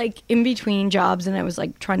I was like in between jobs and I was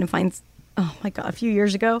like trying to find, oh my god, a few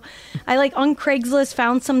years ago, I like on Craigslist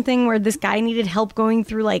found something where this guy needed help going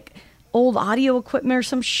through like old audio equipment or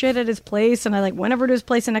some shit at his place, and I like went over to his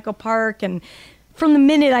place in Echo Park, and from the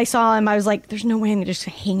minute I saw him, I was like, "There's no way I'm gonna just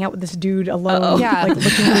hang out with this dude alone, Yeah. like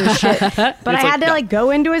looking through his shit." But I had to like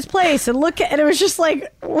go into his place and look at, and it was just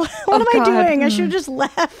like, "What am I God. doing? I should have just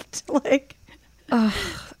left." Like,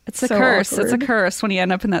 It's a So curse. awkward. It's a curse when you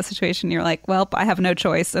end up in that situation. You're like, well, I have no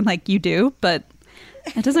choice. And like you do, but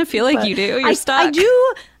it doesn't feel like you do. You're stuck. I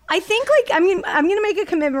do. I think like I'm gonna make a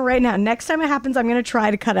commitment right now. Next time it happens, I'm gonna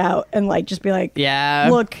try to cut out and like just be like, Yeah.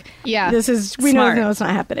 look, Yeah. this is Smart. know it's not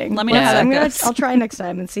happening. Let me know But how that goes. I'll try next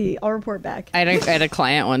time and see. I'll report back. I had a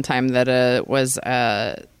client one time that was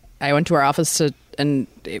I went to her office to and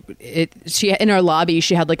she in our lobby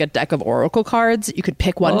she had like a deck of oracle cards. You could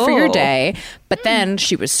pick one for your Oh. day, but then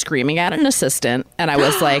she was screaming at an assistant, and I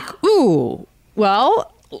was like, "Ooh,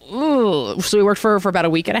 well." Ooh. So we worked for her for about a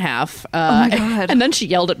week and a half. my God. And then she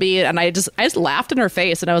yelled at me, and I just laughed in her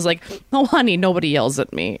face, and I was like, "Oh, honey, nobody yells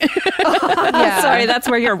at me." Sorry, that's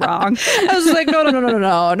where you're wrong. I was like, no,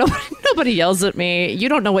 nobody yells at me. You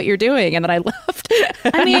don't know what you're doing. And then I left.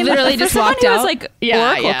 I mean, literally for just someone walked who has, out? like Yeah,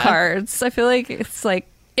 oracle yeah. cards, I feel like it's like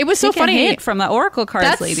It was so take a funny. hint from the oracle cards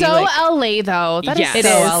That's lady. so like, LA though. That is Yes. it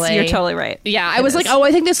so is. LA. You're totally right. Yeah, I It was is. like, oh,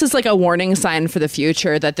 I think this is like a warning sign for the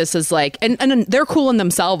future that this is like, and they're cool in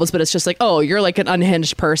themselves, but it's just like, oh, you're like an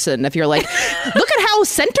unhinged person. If you're like, look at how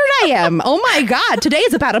centered I am. Oh my God, today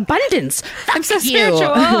is about abundance. I'm so you.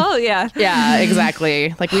 spiritual. Oh, yeah. Yeah,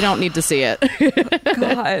 exactly. Like, we don't need to see it.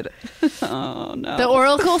 God. Oh, no. The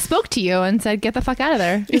oracle spoke to you and said, "Get the fuck out of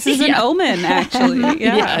there." This is an omen, actually.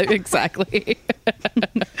 Yeah. Yeah, exactly.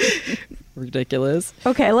 Ridiculous.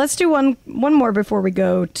 Okay, let's do one more before we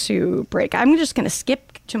go to break. I'm just gonna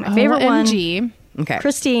skip to my favorite one. OMG. Okay.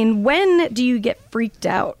 Christine, when do you get freaked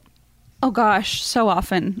out? Oh, gosh. So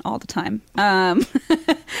often. All the time. Do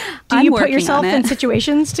I'm you put working yourself on it. in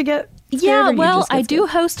situations to get scared, Yeah, or you well, just get I do scared?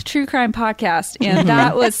 host a true crime podcast, and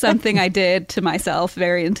that was something I did to myself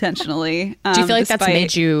very intentionally. Do you feel like that's despite-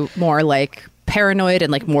 made you more like paranoid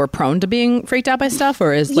and like more prone to being freaked out by stuff,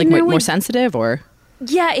 or is like know, more it- sensitive, or?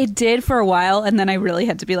 Yeah, it did for a while, and then I really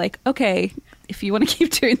had to be like, okay, if you want to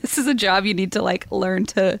keep doing this as a job, you need to like learn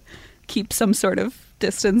to keep some sort of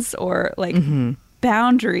distance or like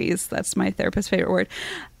boundaries. That's my therapist's favorite word.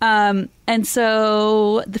 And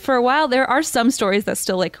so for a while, there are some stories that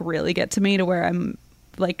still like really get to me to where I'm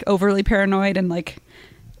like overly paranoid and like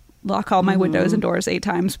lock all my windows and doors 8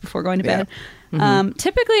 times before going to bed.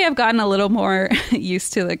 Typically, I've gotten a little more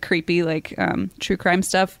used to the creepy like true crime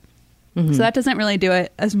stuff. So that doesn't really do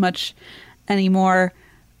it as much anymore.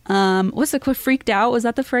 What's the freaked out? Was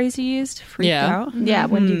that the phrase you used? Freaked Yeah. out? Yeah,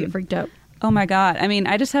 when do you get freaked out? Oh my God. I mean,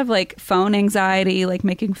 I just have like phone anxiety, like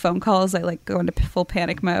making phone calls. I like go into full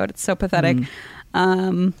panic mode. It's so pathetic.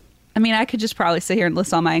 I mean, I could just probably sit here and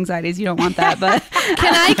list all my anxieties. You don't want that, but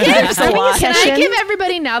Can I There's a lot. can I Session. give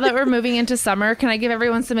everybody, now that we're moving into summer, can I give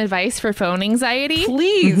everyone some advice for phone anxiety?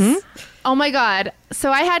 please. Oh my God.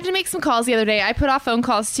 So I had to make some calls the other day. I put off phone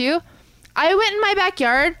calls too. I went in my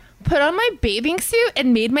backyard, put on my bathing suit,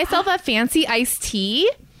 and made myself a fancy iced tea.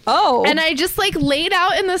 Oh. And I just like laid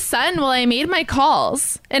out in the sun while I made my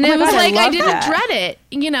calls. And Oh my it was God, I like I love didn't that. dread it,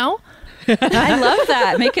 you know? I love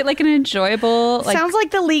that. Make it like an enjoyable, like, Sounds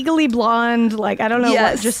like the Legally Blonde, like, I don't know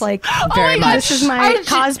Yes. what, just like, Very my this gosh. is my I was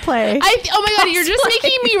ju- cosplay. Oh my God, you're just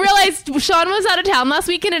making me realize Sean was out of town last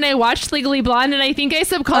weekend and I watched Legally Blonde and I think I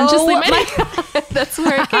subconsciously Oh my that's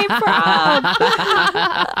where it came from.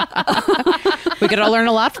 We could all learn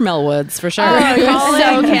a lot from Elle Woods, for sure.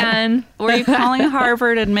 so can. Were you calling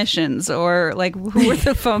Harvard admissions or like who were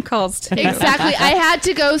the phone calls to? Exactly. I had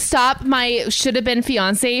to go stop my should have been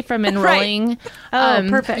fiance from enrolling. Oh,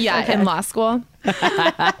 perfect. Yeah, Okay. in law school. Yeah,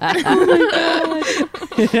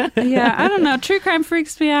 I don't know. True crime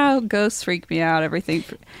freaks me out. Ghosts freak me out. Everything.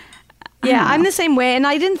 Yeah, I'm the same way. And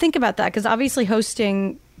I didn't think about that because obviously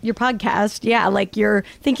hosting your podcast, yeah, like you're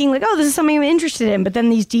thinking like, oh, this is something I'm interested in. But then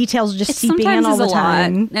these details are just seeping in sometimes all is the a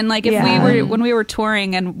time. lot. And like if Yeah. we were when we were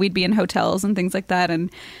touring and we'd be in hotels and things like that, and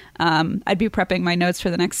I'd be prepping my notes for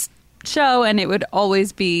the next show, and it would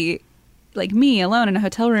always be like me alone in a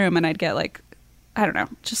hotel room, and I'd get like, I don't know,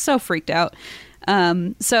 just so freaked out.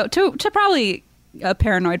 So to probably a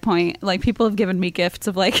paranoid point, like people have given me gifts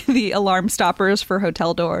of like the alarm stoppers for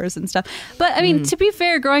hotel doors and stuff. But I mean, to be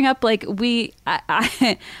fair, growing up, like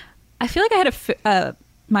I feel like I had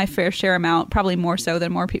my fair share amount, probably more so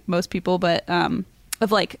than most people, but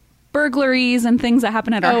of like burglaries and things that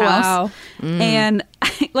happen at our house. Wow. And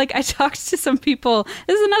I talked to some people.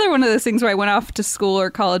 This is another one of those things where I went off to school or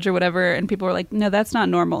college or whatever, and people were like, "No, that's not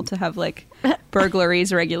normal to have like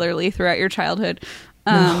burglaries regularly throughout your childhood."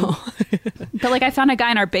 But like I found a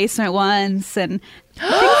guy in our basement once, and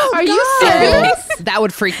Are you serious? That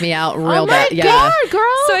would freak me out real Oh my bad. Yeah. God,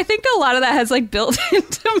 girl. So I think a lot of that has like built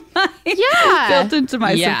into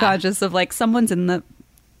my Yeah. subconscious of like someone's in the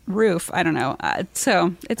roof. I don't know.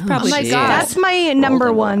 So it's probably my just- God. That's my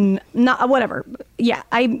number one. Not whatever. Yeah,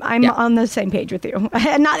 I'm Yeah. on the same page with you.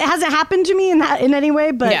 Not it hasn't happened to me in any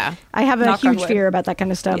way, but Yeah. I have a Knock on huge wood. fear about that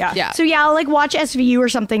kind of stuff. Yeah. Yeah. So yeah, I'll like watch SVU or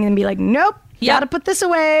something and be like, nope, Yep. gotta put this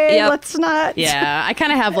away. Yep. Let's not. Yeah, I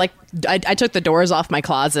kind of have like I took the doors off my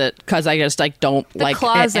closet because I just like don't like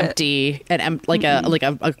closet. it empty and like a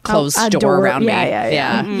closed A door door. around Yeah, me.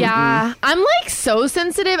 yeah. Yeah, I'm like so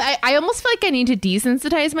sensitive. I almost feel like I need to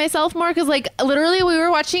desensitize myself more because like literally we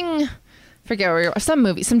were watching, forget where we were, some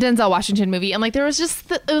movie, some Denzel Washington movie, and like there was just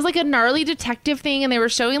it was like a gnarly detective thing, and they were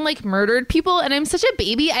showing like murdered people, and I'm such a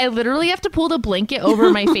baby. I literally have to pull the blanket over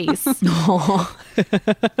my face.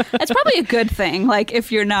 It's probably a good thing. Like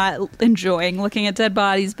if you're not enjoying looking at dead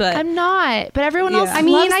bodies, but I'm not, but everyone else. Yeah. I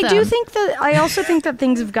mean, loves I them. do think that I also think that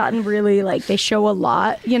things have gotten really like they show a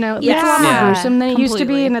lot. You know, it's a lot Yeah. more Yeah. gruesome than it used to be,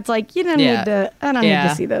 Completely. and it's like you don't Yeah. need to. I don't need Yeah.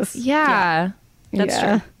 to see this. Yeah. That's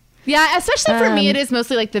Yeah. true. Yeah, especially for me, it is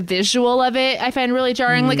mostly like the visual of it. I find really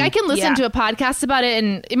jarring. Like I can listen Yeah. to a podcast about it,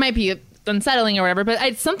 and it might be unsettling or whatever. But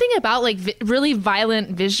it's something about like really violent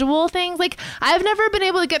visual things. Like I've never been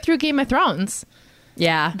able to get through Game of Thrones.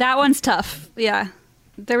 Yeah. that one's tough. Yeah.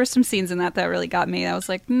 There were some scenes in that really got me. I was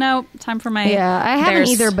like, nope, time for my Yeah, I haven't There's-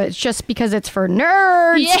 either, but it's just because it's for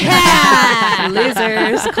nerds. Yeah,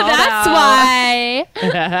 losers. Called that's out. why.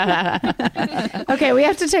 Okay, we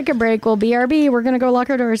have to take a break. We'll BRB. We're gonna go lock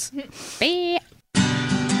our doors.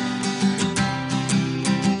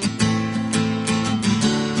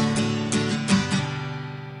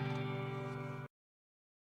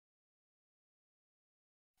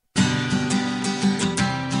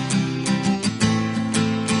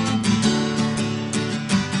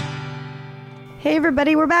 Hey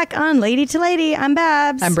everybody, we're back on Lady to Lady. I'm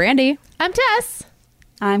Babs. I'm Brandy. I'm Tess.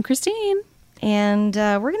 I'm Christine. And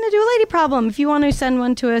we're going to do a lady problem. If you want to send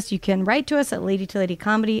one to us, you can write to us at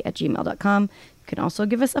ladytoladycomedy@gmail.com. You can also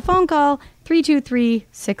give us a phone call,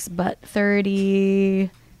 323-6-BUT-30.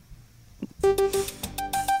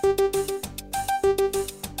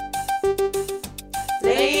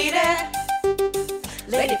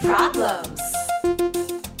 Lady problems.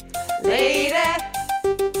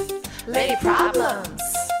 Lady problems.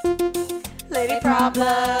 Lady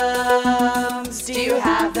problems. Do you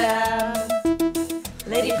have them?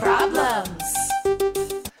 Lady problems.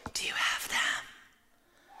 Do you have them?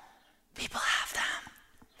 People have them.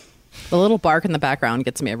 The little bark in the background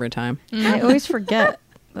gets me every time. I always forget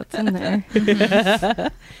that's in there.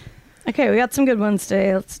 Okay, we got some good ones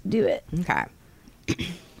today. Let's do it. Okay.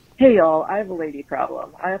 Hey y'all, I have a lady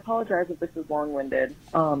problem. I apologize if this is long-winded,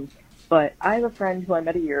 but I have a friend who I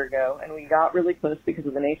met a year ago, and we got really close because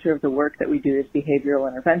of the nature of the work that we do as behavioral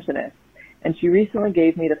interventionists, and she recently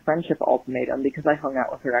gave me the friendship ultimatum because I hung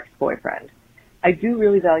out with her ex-boyfriend. I do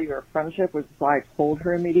really value her friendship, which is why I told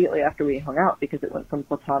her immediately after we hung out because it went from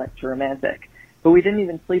platonic to romantic. But we didn't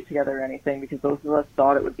even sleep together or anything because both of us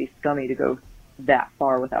thought it would be scummy to go that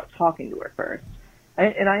far without talking to her first.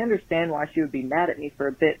 And I understand why she would be mad at me for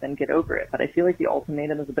a bit, then get over it, but I feel like the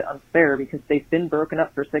ultimatum is a bit unfair because they've been broken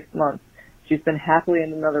up for 6 months. She's been happily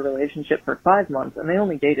in another relationship for 5 months, and they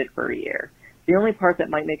only dated for a year. The only part that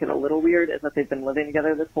might make it a little weird is that they've been living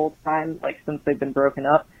together this whole time, like since they've been broken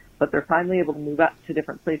up, but they're finally able to move out to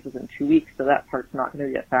different places in 2 weeks, so that part's not going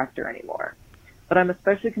to be a factor anymore. But I'm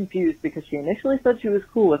especially confused because she initially said she was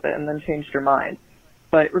cool with it and then changed her mind.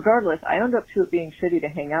 But regardless, I owned up to it being shitty to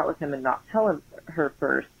hang out with him and not tell her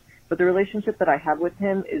first. But the relationship that I have with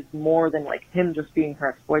him is more than like him just being her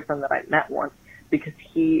ex-boyfriend that I met once, because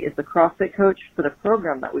he is the CrossFit coach for the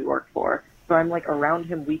program that we work for. So I'm like around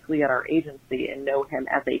him weekly at our agency and know him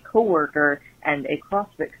as a coworker and a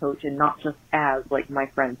CrossFit coach and not just as like my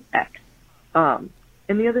friend's ex.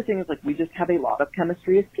 And the other thing is like we just have a lot of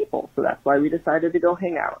chemistry as people, so that's why we decided to go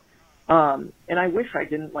hang out. And I wish I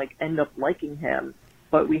didn't like end up liking him,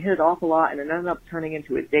 but we hit it off a lot and it ended up turning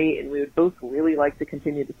into a date, and we would both really like to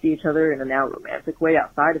continue to see each other in a now romantic way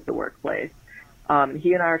outside of the workplace.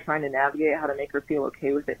 He and I are trying to navigate how to make her feel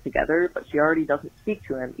okay with it together, but she already doesn't speak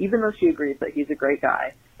to him, even though she agrees that he's a great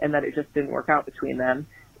guy and that it just didn't work out between them.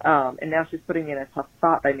 And now she's putting me in a tough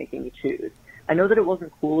spot by making me choose. I know that it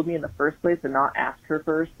wasn't cool of me in the first place to not ask her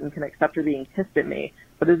first and can accept her being pissed at me,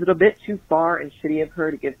 but is it a bit too far and shitty of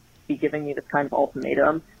her to be giving me this kind of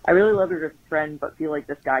ultimatum? I really love her as a friend, but feel like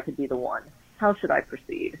this guy could be the one. How should I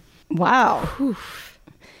proceed? Wow.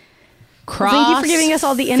 Thank you for giving us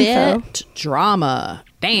all the info. CrossFit drama.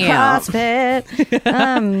 Damn.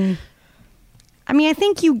 CrossFit. I mean, I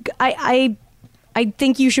think I I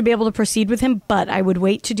think you should be able to proceed with him, but I would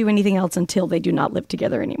wait to do anything else until they do not live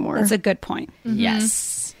together anymore. That's a good point.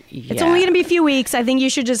 Yes. It's only going to be a few weeks. I think you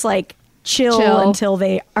should just like chill until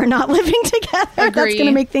they are not living together. That's going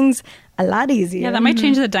to make things a lot easier. Yeah, that might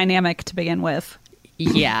change the dynamic to begin with.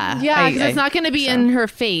 Yeah. Yeah, because it's not going to be in her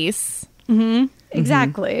face.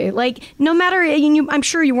 Exactly. Like, no matter, I'm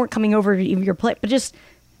sure you weren't coming over to your plate, but just,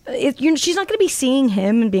 she's not going to be seeing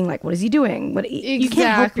him and being like, what is he doing? You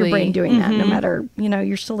can't help your brain doing that, no matter,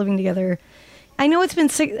 you're still living together. I know it's been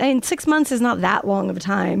 6 months is not that long of a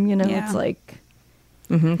time, it's like,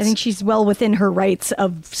 I think she's well within her rights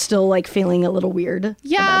of still like feeling a little weird.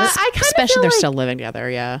 Yeah, I kind of especially feel they're like still living together.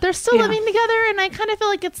 Yeah, they're still living together, and I kind of feel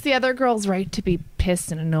like it's the other girl's right to be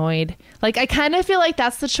pissed and annoyed. Like, I kind of feel like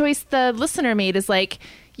that's the choice the listener made. Is like,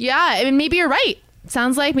 yeah, I mean, maybe you're right.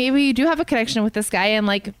 Sounds like maybe you do have a connection with this guy, and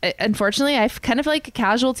like, unfortunately, I kind of feel like a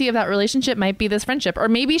casualty of that relationship might be this friendship, or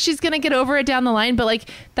maybe she's gonna get over it down the line. But like,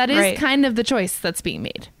 that is kind of the choice that's being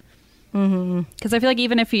made. Because I feel like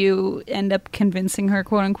even if you end up convincing her,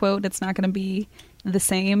 quote unquote, it's not going to be the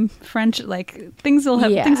same French. Like things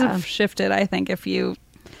have shifted. I think if you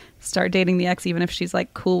start dating the ex, even if she's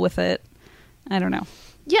like cool with it, I don't know.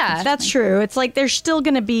 Yeah, that's true. It's like there's still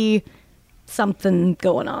going to be something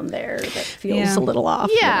going on there that feels a little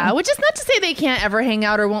off. Yeah, which is not to say they can't ever hang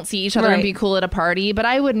out or won't see each other and be cool at a party, but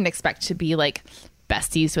I wouldn't expect to be like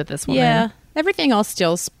besties with this woman. Yeah. Everything else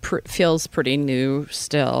still feels pretty new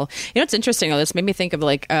still. It's interesting though. This made me think of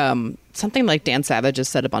like something like Dan Savage has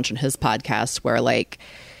said a bunch in his podcast where like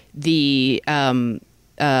the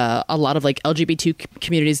a lot of like LGBT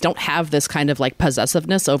communities don't have this kind of like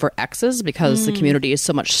possessiveness over exes because the community is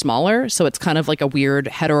so much smaller. So it's kind of like a weird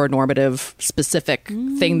heteronormative specific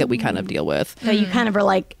thing that we kind of deal with. So you kind of are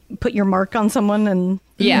like put your mark on someone and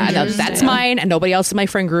that's mine and nobody else in my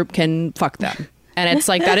friend group can fuck them. And it's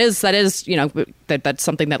like that is that's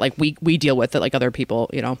something that like we deal with that like other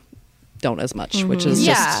people don't as much, which is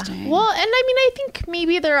just well. And I mean, I think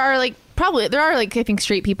maybe there are like I think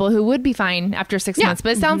straight people who would be fine after 6 months,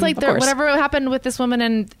 but it sounds like whatever happened with this woman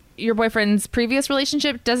and your boyfriend's previous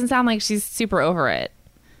relationship doesn't sound like she's super over it.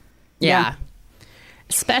 Yeah.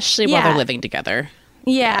 Especially while they're living together.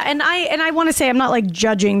 Yeah, and I want to say I'm not like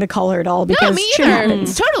judging the caller at all because no, me either.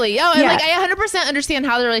 Totally. Oh, and like I 100% understand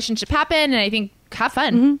how the relationship happened, and I think have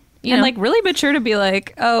fun. And like really mature to be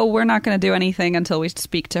like, oh, we're not going to do anything until we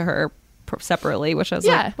speak to her separately, which I was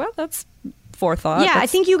like, well, that's forethought. Yeah, I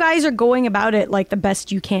think you guys are going about it like the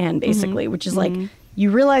best you can, basically, which is like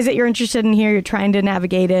you realize that you're interested in here, you're trying to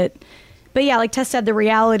navigate it. But yeah, like Tess said, the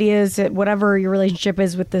reality is that whatever your relationship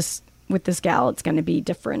is with this gal, it's going to be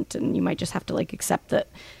different, and you might just have to like accept that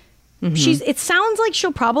it sounds like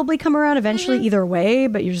she'll probably come around eventually either way,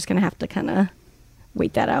 but you're just going to have to kind of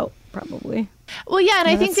wait that out probably. Well, yeah, and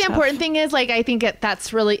I think the important thing is like I think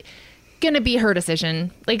that's really going to be her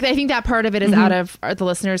decision. Like I think that part of it is out of the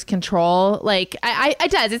listener's control. Like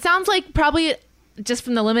it sounds like probably just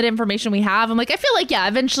from the limited information we have, I'm like, I feel like,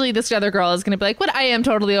 eventually this other girl is going to be like, what? I am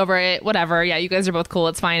totally over it. Whatever. Yeah, you guys are both cool.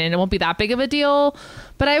 It's fine. And it won't be that big of a deal.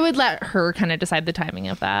 But I would let her kind of decide the timing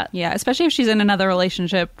of that. Yeah, especially if she's in another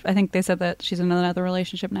relationship. I think they said that she's in another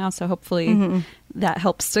relationship now. So hopefully that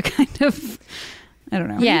helps to kind of, I don't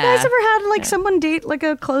know. Yeah. Have you guys ever had like someone date like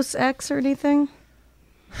a close ex or anything?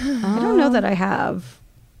 I don't know that I have.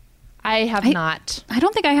 I have not. I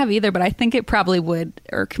don't think I have either, but I think it probably would,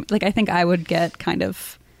 or like I think I would get kind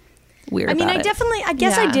of weird. I mean, about I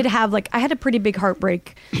guess I did have like I had a pretty big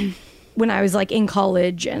heartbreak when I was like in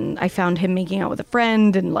college, and I found him making out with a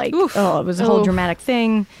friend, and like it was a whole dramatic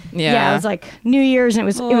thing. Yeah, it was like New Year's, and it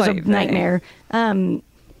was a nightmare.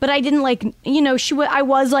 But I didn't like I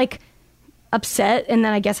was like upset, and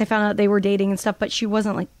then I guess I found out they were dating and stuff, but she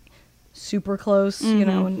wasn't like super close,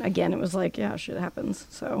 and again it was like shit happens.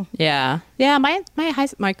 So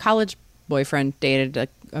my college boyfriend dated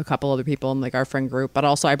a couple other people in like our friend group, but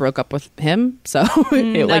also I broke up with him, so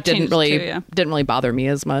it like didn't really bother me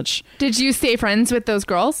as much. Did you stay friends with those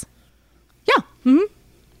girls?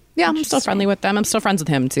 I'm still friendly with them. I'm still friends with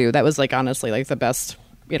him too. That was like honestly like the best.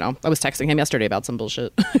 I was texting him yesterday about some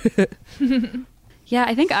bullshit. Yeah,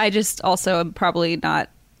 I think I just also am probably not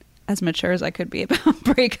as mature as I could be about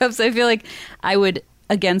breakups. I feel like I would,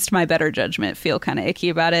 against my better judgment, feel kind of icky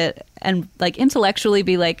about it, and like intellectually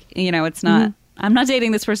be like, it's not, I'm not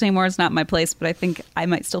dating this person anymore. It's not my place, but I think I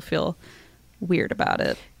might still feel weird about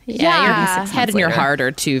it. Yeah, your head and your heart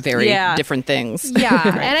are two very different things. Yeah,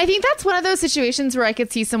 and I think that's one of those situations where I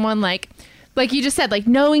could see someone like you just said, like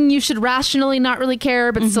knowing you should rationally not really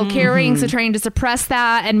care, but still caring. So trying to suppress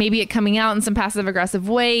that, and maybe it coming out in some passive aggressive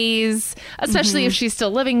ways, especially if she's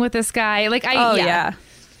still living with this guy. Like,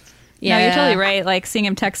 No, you're totally right. Like seeing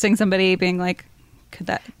him texting somebody, being like,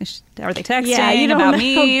 are they texting you don't about know.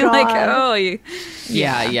 me? Oh, Like, God.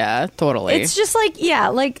 Yeah, totally. It's just like,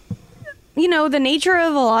 the nature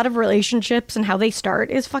of a lot of relationships and how they start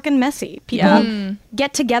is fucking messy. People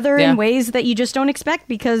get together in ways that you just don't expect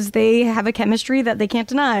because they have a chemistry that they can't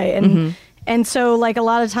deny. And so, like, a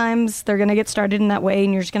lot of times they're going to get started in that way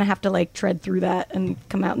and you're just going to have to, like, tread through that and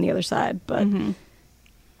come out on the other side. But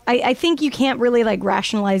I think you can't really, like,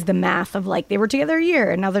 rationalize the math of, like, they were together a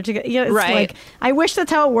year and now they're together. It's like, I wish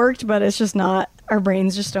that's how it worked, but it's just not. Our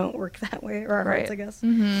brains just don't work that way, or our hearts, I guess.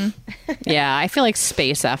 Yeah, I feel like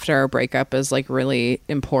space after a breakup is, like, really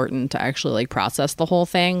important to actually, like, process the whole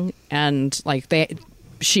thing. And, like,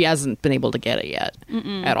 she hasn't been able to get it yet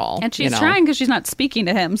at all. And she's trying because she's not speaking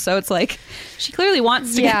to him. So it's like she clearly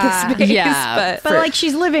wants to get the space. Yeah, but like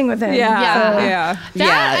she's living with him.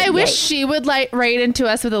 I wish she would like write into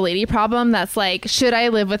us with a lady problem that's like, should I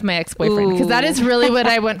live with my ex-boyfriend? Because that is really what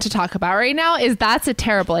I want to talk about right now. Is that's a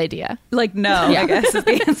terrible idea. Like, no, I guess is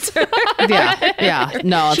the answer.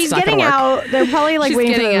 No, it's she's not getting gonna work. out. They're probably like She's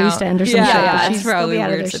waiting for the getting release out. to end or something. Yeah, it's she's probably still a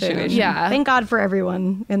be out of weird there soon. situation. Yeah. Thank God for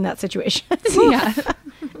everyone in that situation.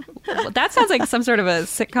 Well, that sounds like some sort of a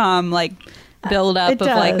sitcom, like build up It of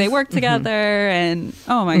like does. they work together and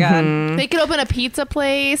oh my god, They could open a pizza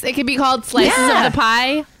place. It could be called Slices of the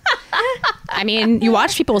Pie. I mean, you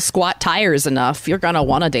watch people squat tires enough, you're gonna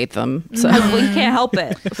want to date them. So well, you can't help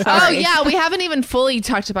it. Oh Sorry. yeah, we haven't even fully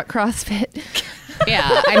talked about CrossFit.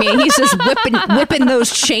 yeah, I mean, he's just whipping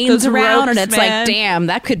those chains Those around, and ropes, it's man. like, damn,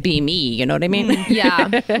 that could be me. You know what I mean? Yeah.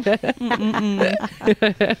 That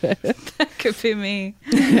could be me.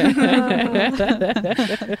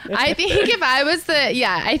 I think if I was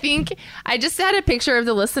I think I just had a picture of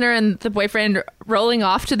the listener and the boyfriend rolling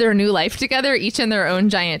off to their new life together, each in their own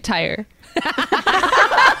giant tire.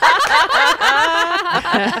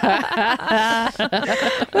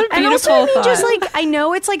 And also, I mean, just like, I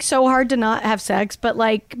know it's like so hard to not have sex, but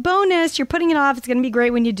like, bonus, you're putting it off. It's gonna be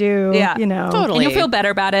great when you do. Yeah, you know, totally. And you'll feel better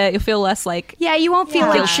about it. You'll feel less like Yeah, you won't feel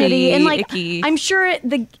like Guilty, shitty, and like icky. I'm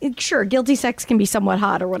sure guilty sex can be somewhat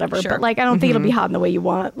hot or whatever, but like I don't think it'll be hot in the way you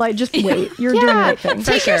want. Like, just wait, you're doing the right thing.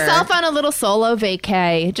 Take yourself on a little solo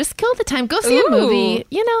vacay. Just kill the time. Go see a movie.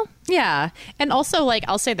 You know. Yeah, and also, like,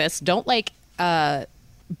 I'll say this: don't like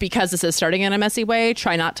because this is starting in a messy way.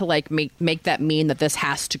 Try not to like make that mean that this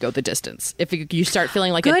has to go the distance. If you start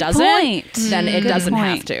feeling like Good it doesn't, point. then it Good doesn't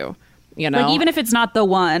have point. to. You know, like even if it's not the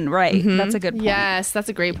one, right? That's a good point. Yes, that's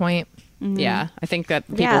a great point. yeah, I think that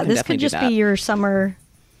people Yeah, can this definitely could just do that. be your summer,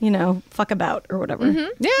 fuck about or whatever.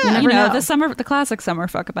 Yeah, You know, know. the classic summer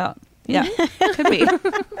fuck about. Yeah, could be. I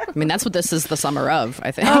mean, that's what this is the summer of, I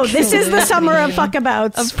think. Oh, this is the summer of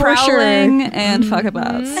fuckabouts Of for sure. prowling and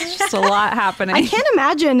fuckabouts. Just a lot happening. I can't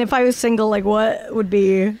imagine if I was single, like what would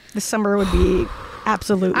be the summer would be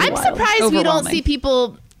absolutely I'm wild. surprised we don't Overwhelming. see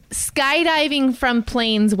people skydiving from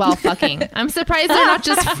planes while fucking. I'm surprised they're not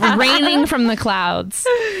just raining from the clouds.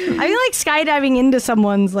 I feel like skydiving into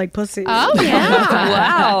someone's like pussy. Oh yeah.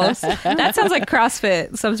 Wow, that sounds like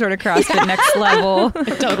CrossFit, some sort of CrossFit next level.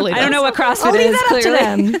 Totally. I don't know what CrossFit I'll leave is. that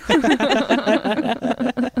Clearly, up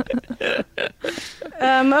to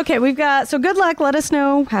them. Okay, we've got, so good luck. Let us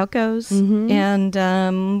know how it goes.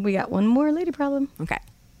 And we got one more lady problem. Okay.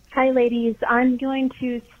 Hi, ladies. I'm going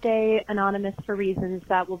to stay anonymous for reasons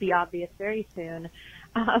that will be obvious very soon.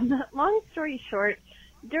 Long story short,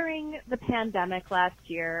 during the pandemic last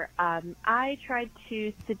year, I tried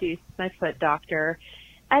to seduce my foot doctor.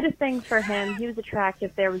 I had a thing for him. He was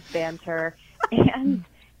attractive. There was banter. And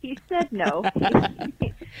he said no.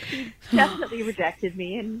 He definitely rejected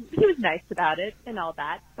me, and he was nice about it and all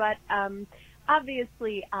that. But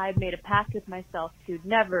obviously, I made a pact with myself to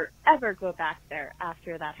never, ever go back there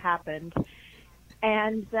after that happened.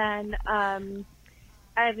 And then I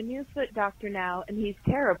have a new foot doctor now, and he's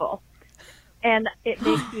terrible. And it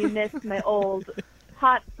makes me miss my old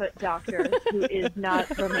hot foot doctor, who is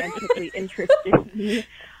not romantically interested in me.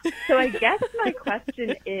 So I guess my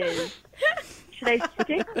question is, should I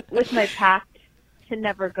stick with my pact to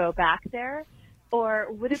never go back there? Or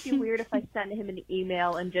would it be weird if I sent him an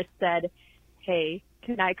email and just said, hey,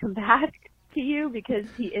 can I come back to you? Because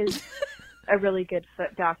he is a really good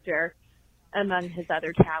foot doctor among his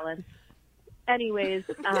other talents. Anyways,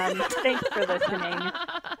 thanks for listening.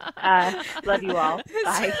 Love you all.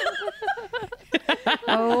 Bye.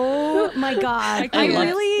 Oh my God. I love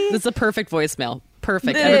really? This is a perfect voicemail.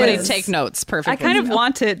 Perfect. It Everybody is. take notes. Perfect. I kind of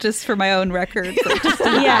want it just for my own record.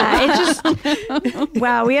 Yeah, it just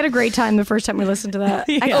wow. We had a great time the first time we listened to that. I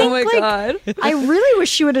think, Oh my God. I really wish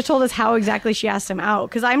she would have told us how exactly she asked him out,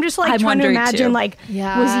 because I'm just like I'm trying to wondering, imagine too. like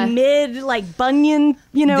Yeah. was he mid like Bunyan,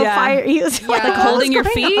 fire? He was like, Like holding your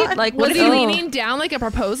feet? Like, Was what he is leaning down like a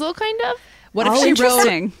proposal, kind of? What if Oh, she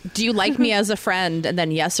interesting. wrote, "Do you like me as a friend?" and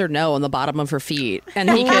then yes or no on the bottom of her feet, and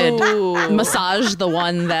he could massage the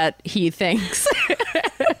one that he thinks.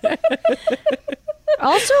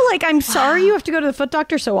 Also, like, I'm sorry you have to go to the foot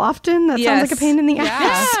doctor so often. That sounds like a pain in the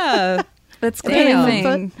ass. Yeah. That's kind Pain of in the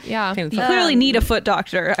thing. Yeah. You clearly need a foot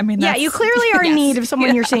doctor. I mean, Yeah, that's, you clearly are in need of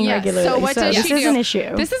someone you're seeing Yes. regularly. So what does this she is do? an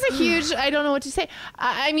issue. This is a huge. I don't know what to say.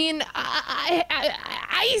 I mean,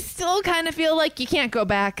 I still kind of feel like you can't go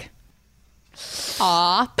back.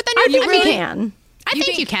 Aw, but then I you think we really can. I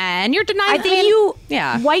think you can. You're denying. I think you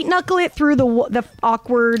Yeah. white knuckle it through the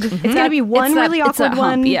awkward. It's got to be one it's that- really it's that awkward one.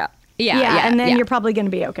 hump, yeah. Yeah, and then yeah. you're probably going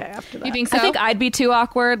to be okay after that. You think so? I think I'd be too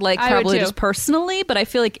awkward, like I would probably too. just personally, but I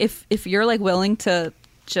feel like if you're like willing to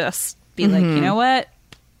just be like, you know what?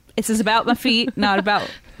 This is about my feet, not about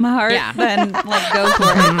my heart, Yeah. then like go for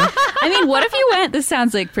it. I mean, what if you went, this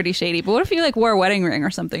sounds like pretty shady, but what if you like wore a wedding ring or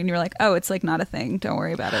something and you're like, oh, it's like not a thing. Don't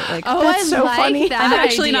worry about it. Like, Oh, That's I so like funny. that I'm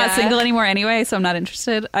actually not idea. single anymore anyway, so I'm not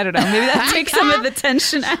interested. I don't know. Maybe that takes some of the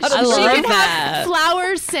tension out of I it. She love could that. have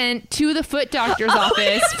flowers sent to the foot doctor's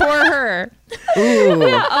office for her. Oh,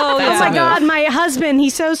 Oh yeah. my God, my husband,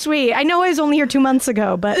 he's so sweet. I know I was only here 2 months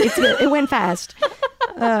ago, but it went fast.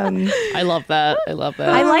 I love that. I love that.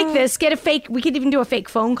 I like this. Get a fake, we could even do a fake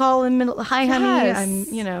phone call in the middle. Hi,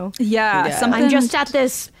 honey. Yes. Yeah, something. I'm just at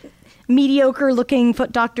this mediocre looking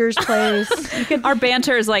foot doctor's place. You could, Our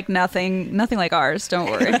banter is like nothing like ours.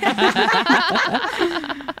 Don't worry.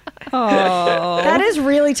 Oh, that is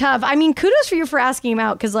really tough. I mean, kudos for you for asking him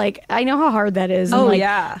out, because like I know how hard that is. And, Oh, like,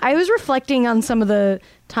 yeah. I was reflecting on some of the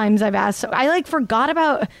times I've asked. So I like forgot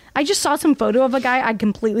about. I just saw some photo of a guy I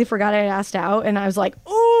completely forgot I had asked out, and I was like,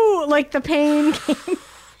 ooh, like the pain came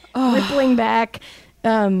rippling back.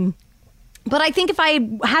 But I think if I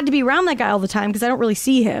had to be around that guy all the time, because I don't really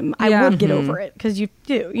see him, I Yeah. would get over it, because you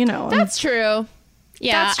do, and- That's true.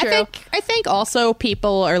 Yeah, That's true. I think also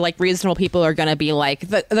people are like reasonable people are going to be like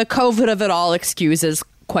the COVID of it all excuses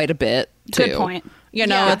quite a bit too. Good point. You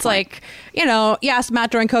know, Yeah. it's like, you asked Matt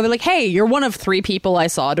during COVID, like, hey, you're one of 3 people I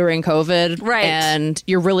saw during COVID. Right. And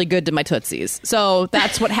you're really good to my Tootsies. So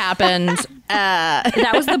that's what happened.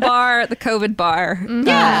 that was the bar, the COVID bar.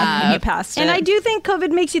 Yeah. and you passed it. And I do think COVID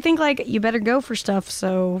makes you think like you better go for stuff.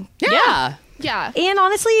 So, Yeah. Yeah. and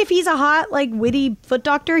honestly, if he's a hot, like witty foot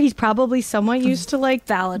doctor, he's probably somewhat used to like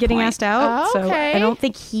Valid getting point. asked out. Oh, So okay. I don't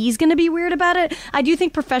think he's going to be weird about it. I do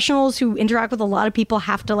think professionals who interact with a lot of people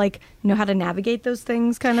have to like know how to navigate those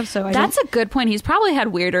things, kind of. So That's a good point. He's probably had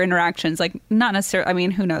weirder interactions. Like, not necessarily, I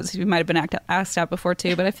mean, who knows? He might have been asked out before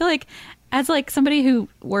too, but I feel like as like somebody who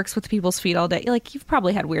works with people's feet all day, like you've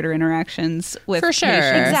probably had weirder interactions with For sure.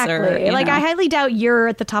 patients exactly or, you like know. I highly doubt you're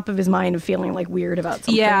at the top of his mind of feeling like weird about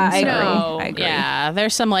something. Yeah, I so. agree. No. I agree. Yeah.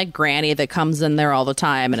 There's some like granny that comes in there all the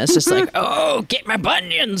time and it's just like, oh, get my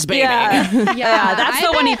bunions, baby. Yeah. Yeah. That's I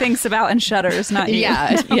the one he bet- thinks about in Shutters, not you.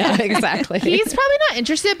 Yeah, yeah, exactly. He's probably not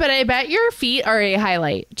interested, but I bet your feet are a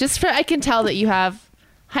highlight. Just for I can tell that you have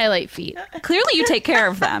highlight feet. Clearly, you take care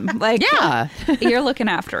of them. Like, Yeah. you're looking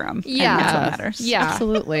after them. Yeah. and that's what matters. Yeah.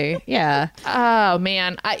 Absolutely. Yeah. Oh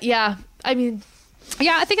man. I mean,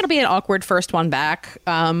 Yeah, I think it'll be an awkward first one back.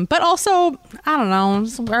 But also, I don't know,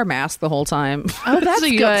 just wear a mask the whole time. Oh, that's so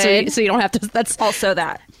you don't- good. so you don't have to. That's Also,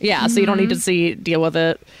 that. yeah. So you don't need to deal with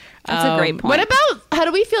it. That's a great point. what about how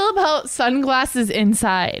do we feel about sunglasses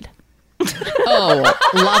inside? Oh,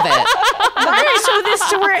 love it. Why are so this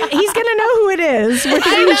to where he's gonna know who it is with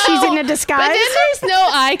who she's in a But disguise? then there's no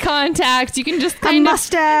eye contact. You can just A kind of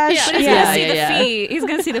mustache. Yeah. But he's Yeah, gonna see yeah, the yeah. feet. He's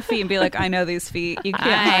gonna see the feet and be like, "I know these feet. You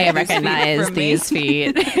can't hide I these feet recognize from me." these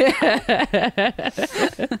feet.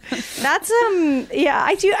 That's yeah,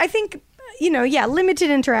 I think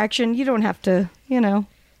limited interaction. You don't have to, you don't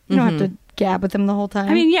have to gab with them the whole time.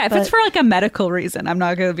 I mean, yeah, if it's But- for like a medical reason, I'm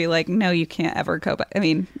not going to be like, no, you can't ever go back. I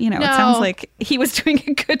mean, it No. sounds like he was doing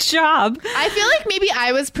a good job. I feel like maybe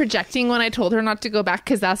I was projecting when I told her not to go back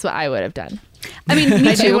because that's what I would have done. I mean, me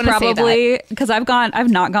I do too, wanna say probably, because I've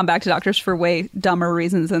not gone back to doctors for way dumber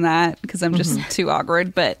reasons than that, because I'm just too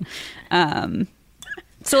awkward. But,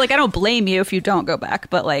 so like, I don't blame you if you don't go back,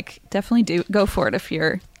 but like, definitely do go for it if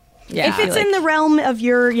you're. Yeah. if it's in the realm of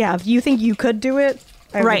if you think you could do it,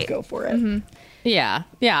 I Right. would go for it. Yeah,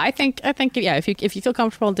 yeah. I think yeah. If you feel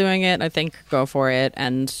comfortable doing it, I think go for it.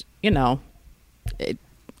 And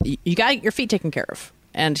you got your feet taken care of.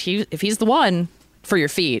 And if he's the one, for your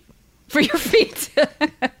feet. For your feet.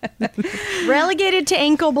 Relegated to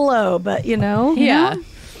ankle below, but you know.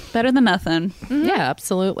 Better than nothing. Yeah,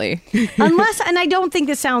 absolutely. Unless, and I don't think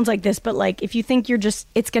this sounds like this, but like if you think you're just,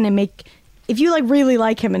 it's going to make, if you like really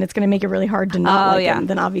like him and it's going to make it really hard to not like him,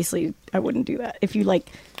 then obviously I wouldn't do that. If you like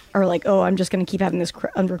are like, oh, I'm just going to keep having this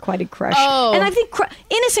unrequited crush. Oh. And I think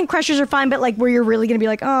innocent crushes are fine, but like where you're really going to be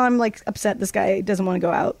like, oh, I'm like upset this guy doesn't want to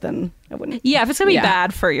go out, then I wouldn't. Yeah, if it's going to be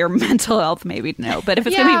bad for your mental health, maybe no. But if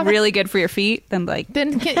it's going to be really good for your feet, then like... I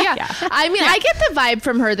mean, I get the vibe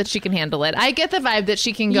from her that she can handle it. I get the vibe that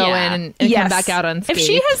she can go in and come back out unscathed.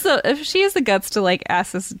 If she has the guts to like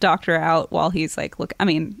ask this doctor out while he's like, look, I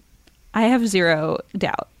mean, I have zero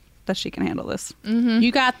doubt that she can handle this.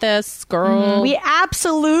 You got this, girl. We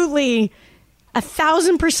absolutely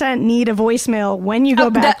 1,000% need a voicemail when you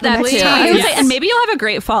go back the next time. I would say, and maybe you'll have a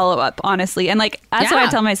great follow up, honestly. And like that's what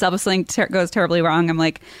I tell myself if something goes terribly wrong. I'm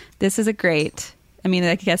like, this is a great. I mean,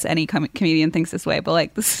 I guess any comedian thinks this way, but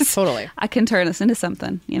like this is totally. I can turn this into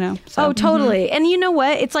something, you know. So. Oh, totally. And you know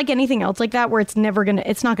what? It's like anything else like that, where it's not going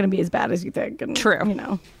to be as bad as you think. And, True. You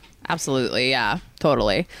know. Absolutely, yeah,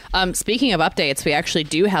 totally. Speaking of updates, we actually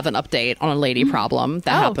do have an update on a lady problem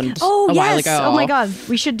that happened a while ago. Oh my god,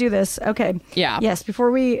 we should do this. Okay. Yeah. Yes.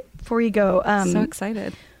 Before you go, so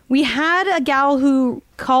excited. We had a gal who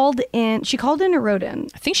called in. She called in or wrote in.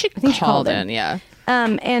 I think she called in. Yeah.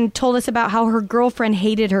 And told us about how her girlfriend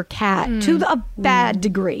hated her cat to a bad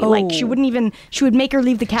degree. Like she would make her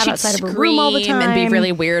leave the cat outside of her room all the time and be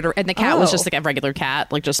really weird. And the cat was just like a regular cat,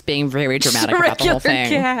 like just being very dramatic about the whole thing.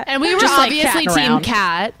 Cat. And we were just obviously like team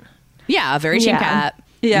cat. Yeah, very team cat.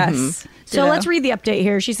 Yes. So let's read the update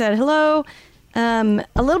here. She said, hello. A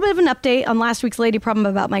little bit of an update on last week's lady problem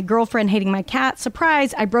about my girlfriend hating my cat.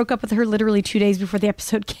 Surprise, I broke up with her literally 2 days before the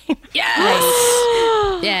episode came. Yes.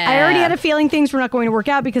 Yeah. I already had a feeling things were not going to work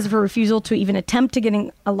out because of her refusal to even attempt to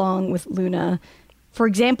getting along with Luna. For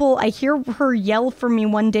example, I hear her yell for me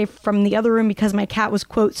one day from the other room because my cat was,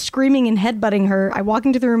 quote, screaming and headbutting her. I walk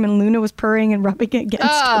into the room and Luna was purring and rubbing against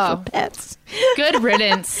her for pets. Good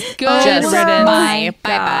riddance. Good Just riddance.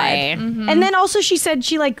 Bye. Mm-hmm. And then also she said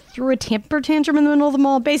she like threw a temper tantrum in the middle of the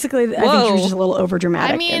mall. Basically, I think she was just a little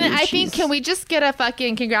overdramatic. I mean, I think, can we just get a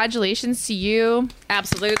fucking congratulations to you?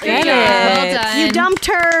 Absolutely. Well done. You dumped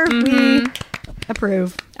her. We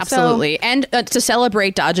approve. Absolutely. And to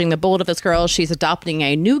celebrate dodging the bullet of this girl, she's adopting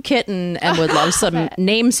a new kitten and would love some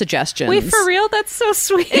name suggestions. Wait, for real? That's so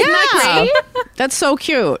sweet. Yeah. Isn't that great? That's so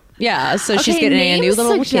cute. Yeah. So she's getting a new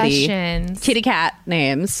little kitty cat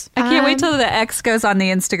names. I can't wait till the ex goes on the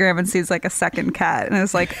Instagram and sees like a second cat and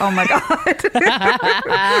is like, oh my God.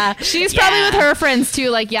 She's probably with her friends too.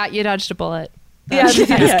 Like, yeah, you dodged a bullet. Yeah, this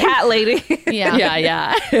cat lady.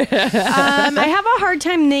 Yeah. I have a hard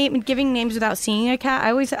time giving names without seeing a cat.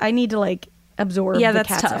 I need to like absorb the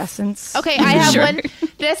cat's essence. Okay, I have one.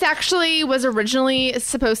 This actually was originally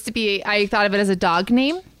supposed to be, I thought of it as a dog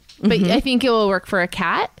name, but I think it will work for a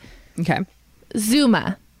cat. Okay.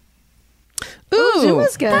 Zuma. Ooh,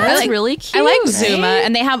 Zuma's good. That's really cute. I like Zuma,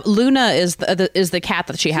 and they have Luna is the cat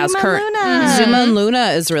that she has current. Zuma and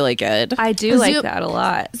Luna is really good. I do like that a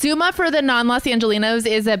lot. Zuma for the non-Los Angelinos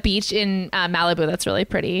is a beach in Malibu that's really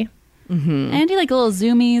pretty. And I do like little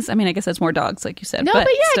zoomies. I mean, I guess that's more dogs, like you said. No, but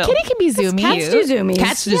yeah, kitty can be zoomies. Cats do zoomies.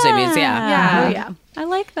 Cats do zoomies, yeah. Oh, yeah. I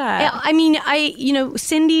like that. I mean,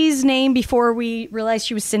 Cindy's name before we realized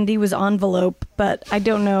she was Cindy was Envelope, but I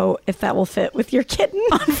don't know if that will fit with your kitten.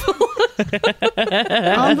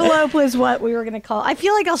 Envelope was what we were going to call. I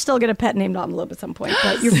feel like I'll still get a pet named Envelope at some point,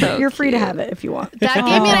 but you're free to have it if you want. That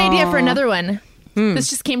gave me an idea for another one. This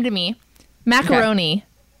just came to me. Macaroni. Okay.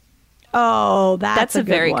 Oh, that's a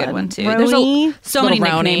very good one too. Roni. There's so many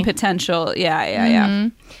nickname potential. Yeah.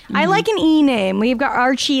 I like an E name. We've got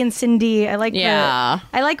Archie and Cindy. I like I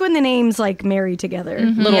like when the names like marry together.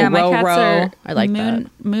 Little Ro. I like that.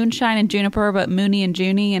 Moonshine and Juniper, but Mooney and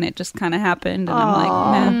Junie, and it just kind of happened. And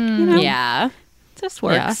I'm like, yeah, it just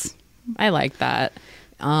works. Yeah. I like that.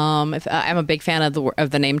 I'm a big fan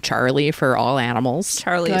of the name Charlie for all animals.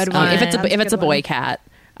 Charlie, if it's a boy cat.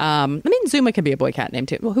 I mean, Zuma could be a boy cat name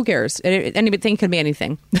too. Well, who cares? Anything could be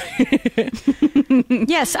anything.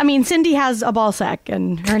 Yes, I mean, Cindy has a ball sack,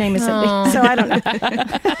 and her name is Cindy. So I don't know.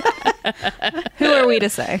 Who are we to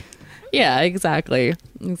say? Yeah, exactly.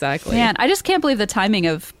 Man, I just can't believe the timing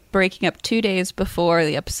of breaking up 2 days before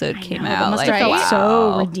the episode came out. That must have felt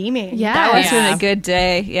so redeeming. Yeah, that was been a good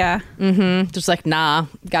day. Yeah. Just like, nah,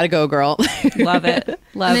 gotta go, girl. Love it.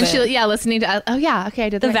 Love and then it. listening to, I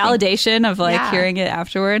did the validation of like hearing it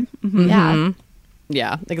afterward. Yeah.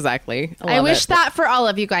 Yeah, exactly. I love wish it. that for all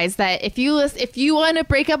of you guys, that if you want to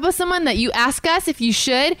break up with someone, that you ask us if you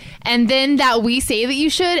should, and then that we say that you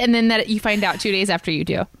should, and then that you find out 2 days after you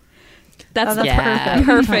do. That's the Yeah.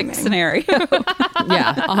 perfect scenario.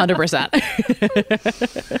 Yeah, 100%.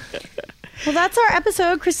 Well, that's our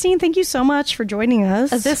episode. Christine, thank you so much for joining us.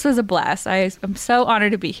 This was a blast. I'm so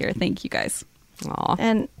honored to be here. Thank you guys. Aw.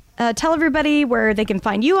 And tell everybody where they can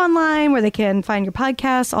find you online, where they can find your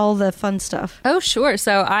podcast, all the fun stuff. Oh, sure.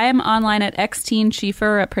 So I am online at xteen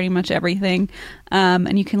Schiefer at pretty much everything.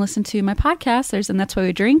 And you can listen to my podcast. And That's Why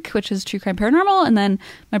We Drink, which is True Crime Paranormal. And then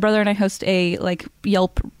my brother and I host a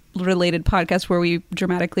Yelp related podcast where we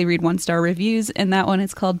dramatically read 1-star reviews. And that one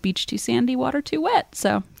is called Beach Too Sandy, Water Too Wet.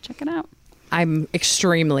 So check it out. I'm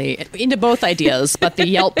extremely into both ideas, but the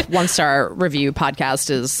Yelp 1-star review podcast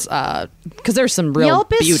is because there's some real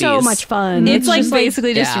Yelp is beauties. so much fun. It's like just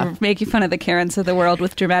basically just yeah. making fun of the Karens of the world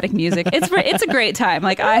with dramatic music. It's a great time.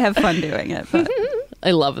 Like, I have fun doing it. But.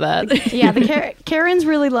 I love that. Yeah, the Karens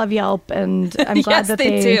really love Yelp, and I'm glad Yes, that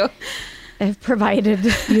they do. have provided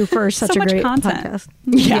you for such So a much great content. podcast.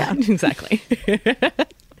 Yeah, exactly.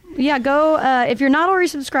 Yeah, go if you're not already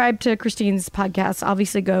subscribed to Christine's podcast,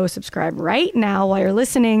 obviously go subscribe right now while you're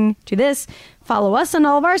listening to this. Follow us on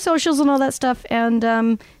all of our socials and all that stuff. And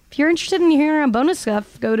if you're interested in hearing our bonus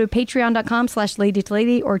stuff, go to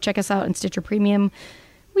patreon.com/lady2lady or check us out in Stitcher Premium.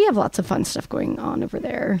 We have lots of fun stuff going on over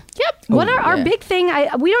there. Yep. What are our yeah. big thing?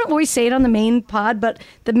 We don't always say it on the main pod, but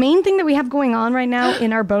the main thing that we have going on right now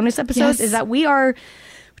in our bonus episodes is that we are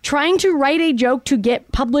trying to write a joke to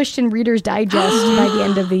get published in Reader's Digest by the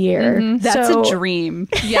end of the year. That's So, a dream.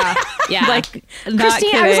 Yeah. Yeah. Like, not Christine,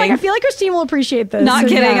 kidding. I was like, I feel like Christine will appreciate this. Not So,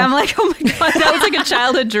 kidding. yeah. I'm like, oh my God, that was like a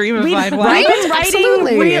childhood dream of mine. Wow. We've been writing,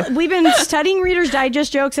 Absolutely. we've been studying Reader's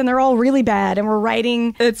Digest jokes, and they're all really bad, and we're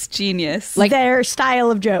writing It's genius. their style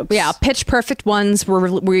of jokes. Yeah, pitch perfect ones where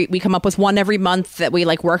we come up with one every month that we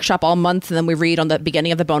workshop all month, and then we read on the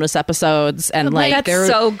beginning of the bonus episodes, and That's they're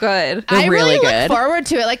so good. They're I really really look good. forward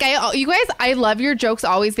to it. You guys, I love your jokes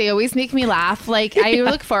always. They always make me laugh. I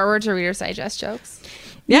look forward to Reader's Digest jokes.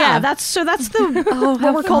 Yeah, that's the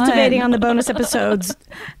what we're cultivating on the bonus episodes.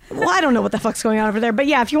 Well, I don't know what the fuck's going on over there, but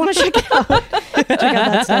yeah, if you want to check it out, check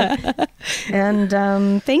out that stuff.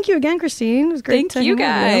 And thank you again, Christine. It was great Thank to you hang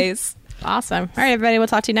out with guys. awesome. All right, everybody, we'll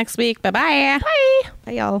talk to you next week. Bye-bye. Bye.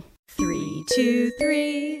 Bye, y'all. 3, 2,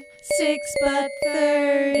 3, 6 but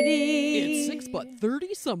 30. 6 but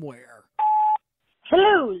 30 somewhere.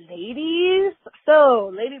 Hello, ladies.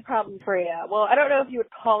 So, lady problem for you. Well, I don't know if you would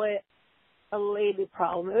call it a lady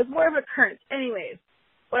problem. It was more of an occurrence. Anyways,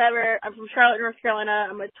 whatever. I'm from Charlotte, North Carolina.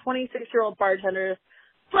 I'm a 26-year-old bartender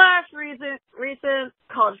 / recent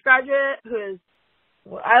college graduate who is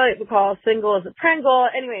what I like to call single as a Pringle.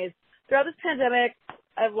 Anyways, throughout this pandemic,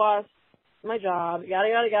 I've lost my job. Yada,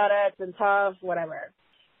 yada, yada. It's been tough. Whatever.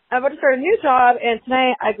 I'm about to start a new job, and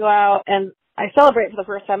tonight I go out and I celebrate for the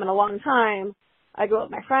first time in a long time. I go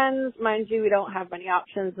out with my friends. Mind you, we don't have many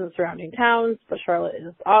options in the surrounding towns, but Charlotte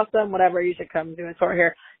is awesome. Whatever, you should come do a tour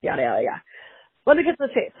here. Yada, yada, yada. Let me get to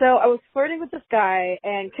the chase. So I was flirting with this guy,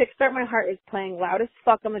 and Kickstart My Heart is playing loud as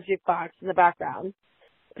fuck on the jukebox in the background.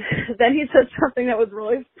 Then he said something that was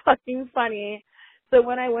really fucking funny. So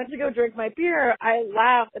when I went to go drink my beer, I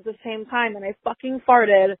laughed at the same time, and I fucking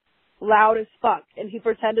farted loud as fuck. And he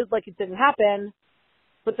pretended like it didn't happen.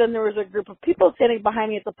 But then there was a group of people standing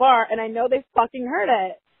behind me at the bar, and I know they fucking heard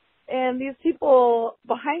it. And these people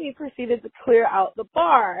behind me proceeded to clear out the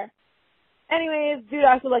bar. Anyways, dude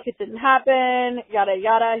acted like it didn't happen, yada,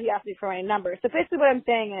 yada. He asked me for my number. So basically what I'm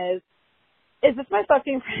saying is this my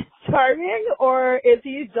fucking friend starving, or is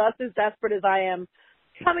he just as desperate as I am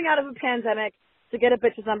coming out of a pandemic to get a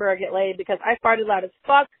bitch's number or get laid? Because I farted loud as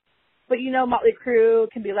fuck, but you know Motley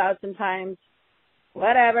Crue can be loud sometimes.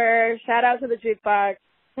 Whatever. Shout out to the jukebox.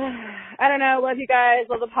 I don't know. Love you guys.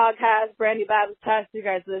 Love the podcast. Brandy Babs test. You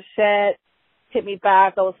guys are the shit. Hit me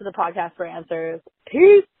back. I'll listen to the podcast for answers.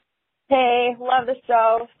 Peace. Hey, love the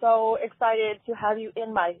show. So excited to have you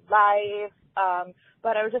in my life.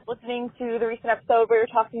 But I was just listening to the recent episode where you're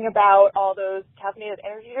talking about all those caffeinated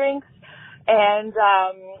energy drinks and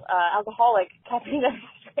alcoholic caffeinated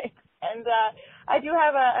energy drinks. And I do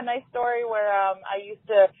have a nice story where I used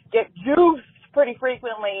to get juiced pretty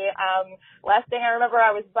frequently. Last thing I remember,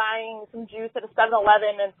 I was buying some juice at a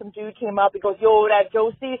 7-Eleven, and some dude came up. He goes, "Yo, that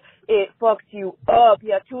Josie, it fucked you up.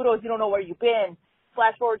 Yeah, Toodles, you don't know where you've been."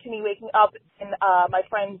 Flash forward to me waking up in my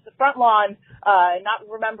friend's front lawn, not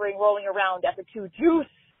remembering rolling around after 2 juice.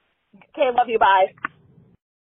 Okay, love you, bye.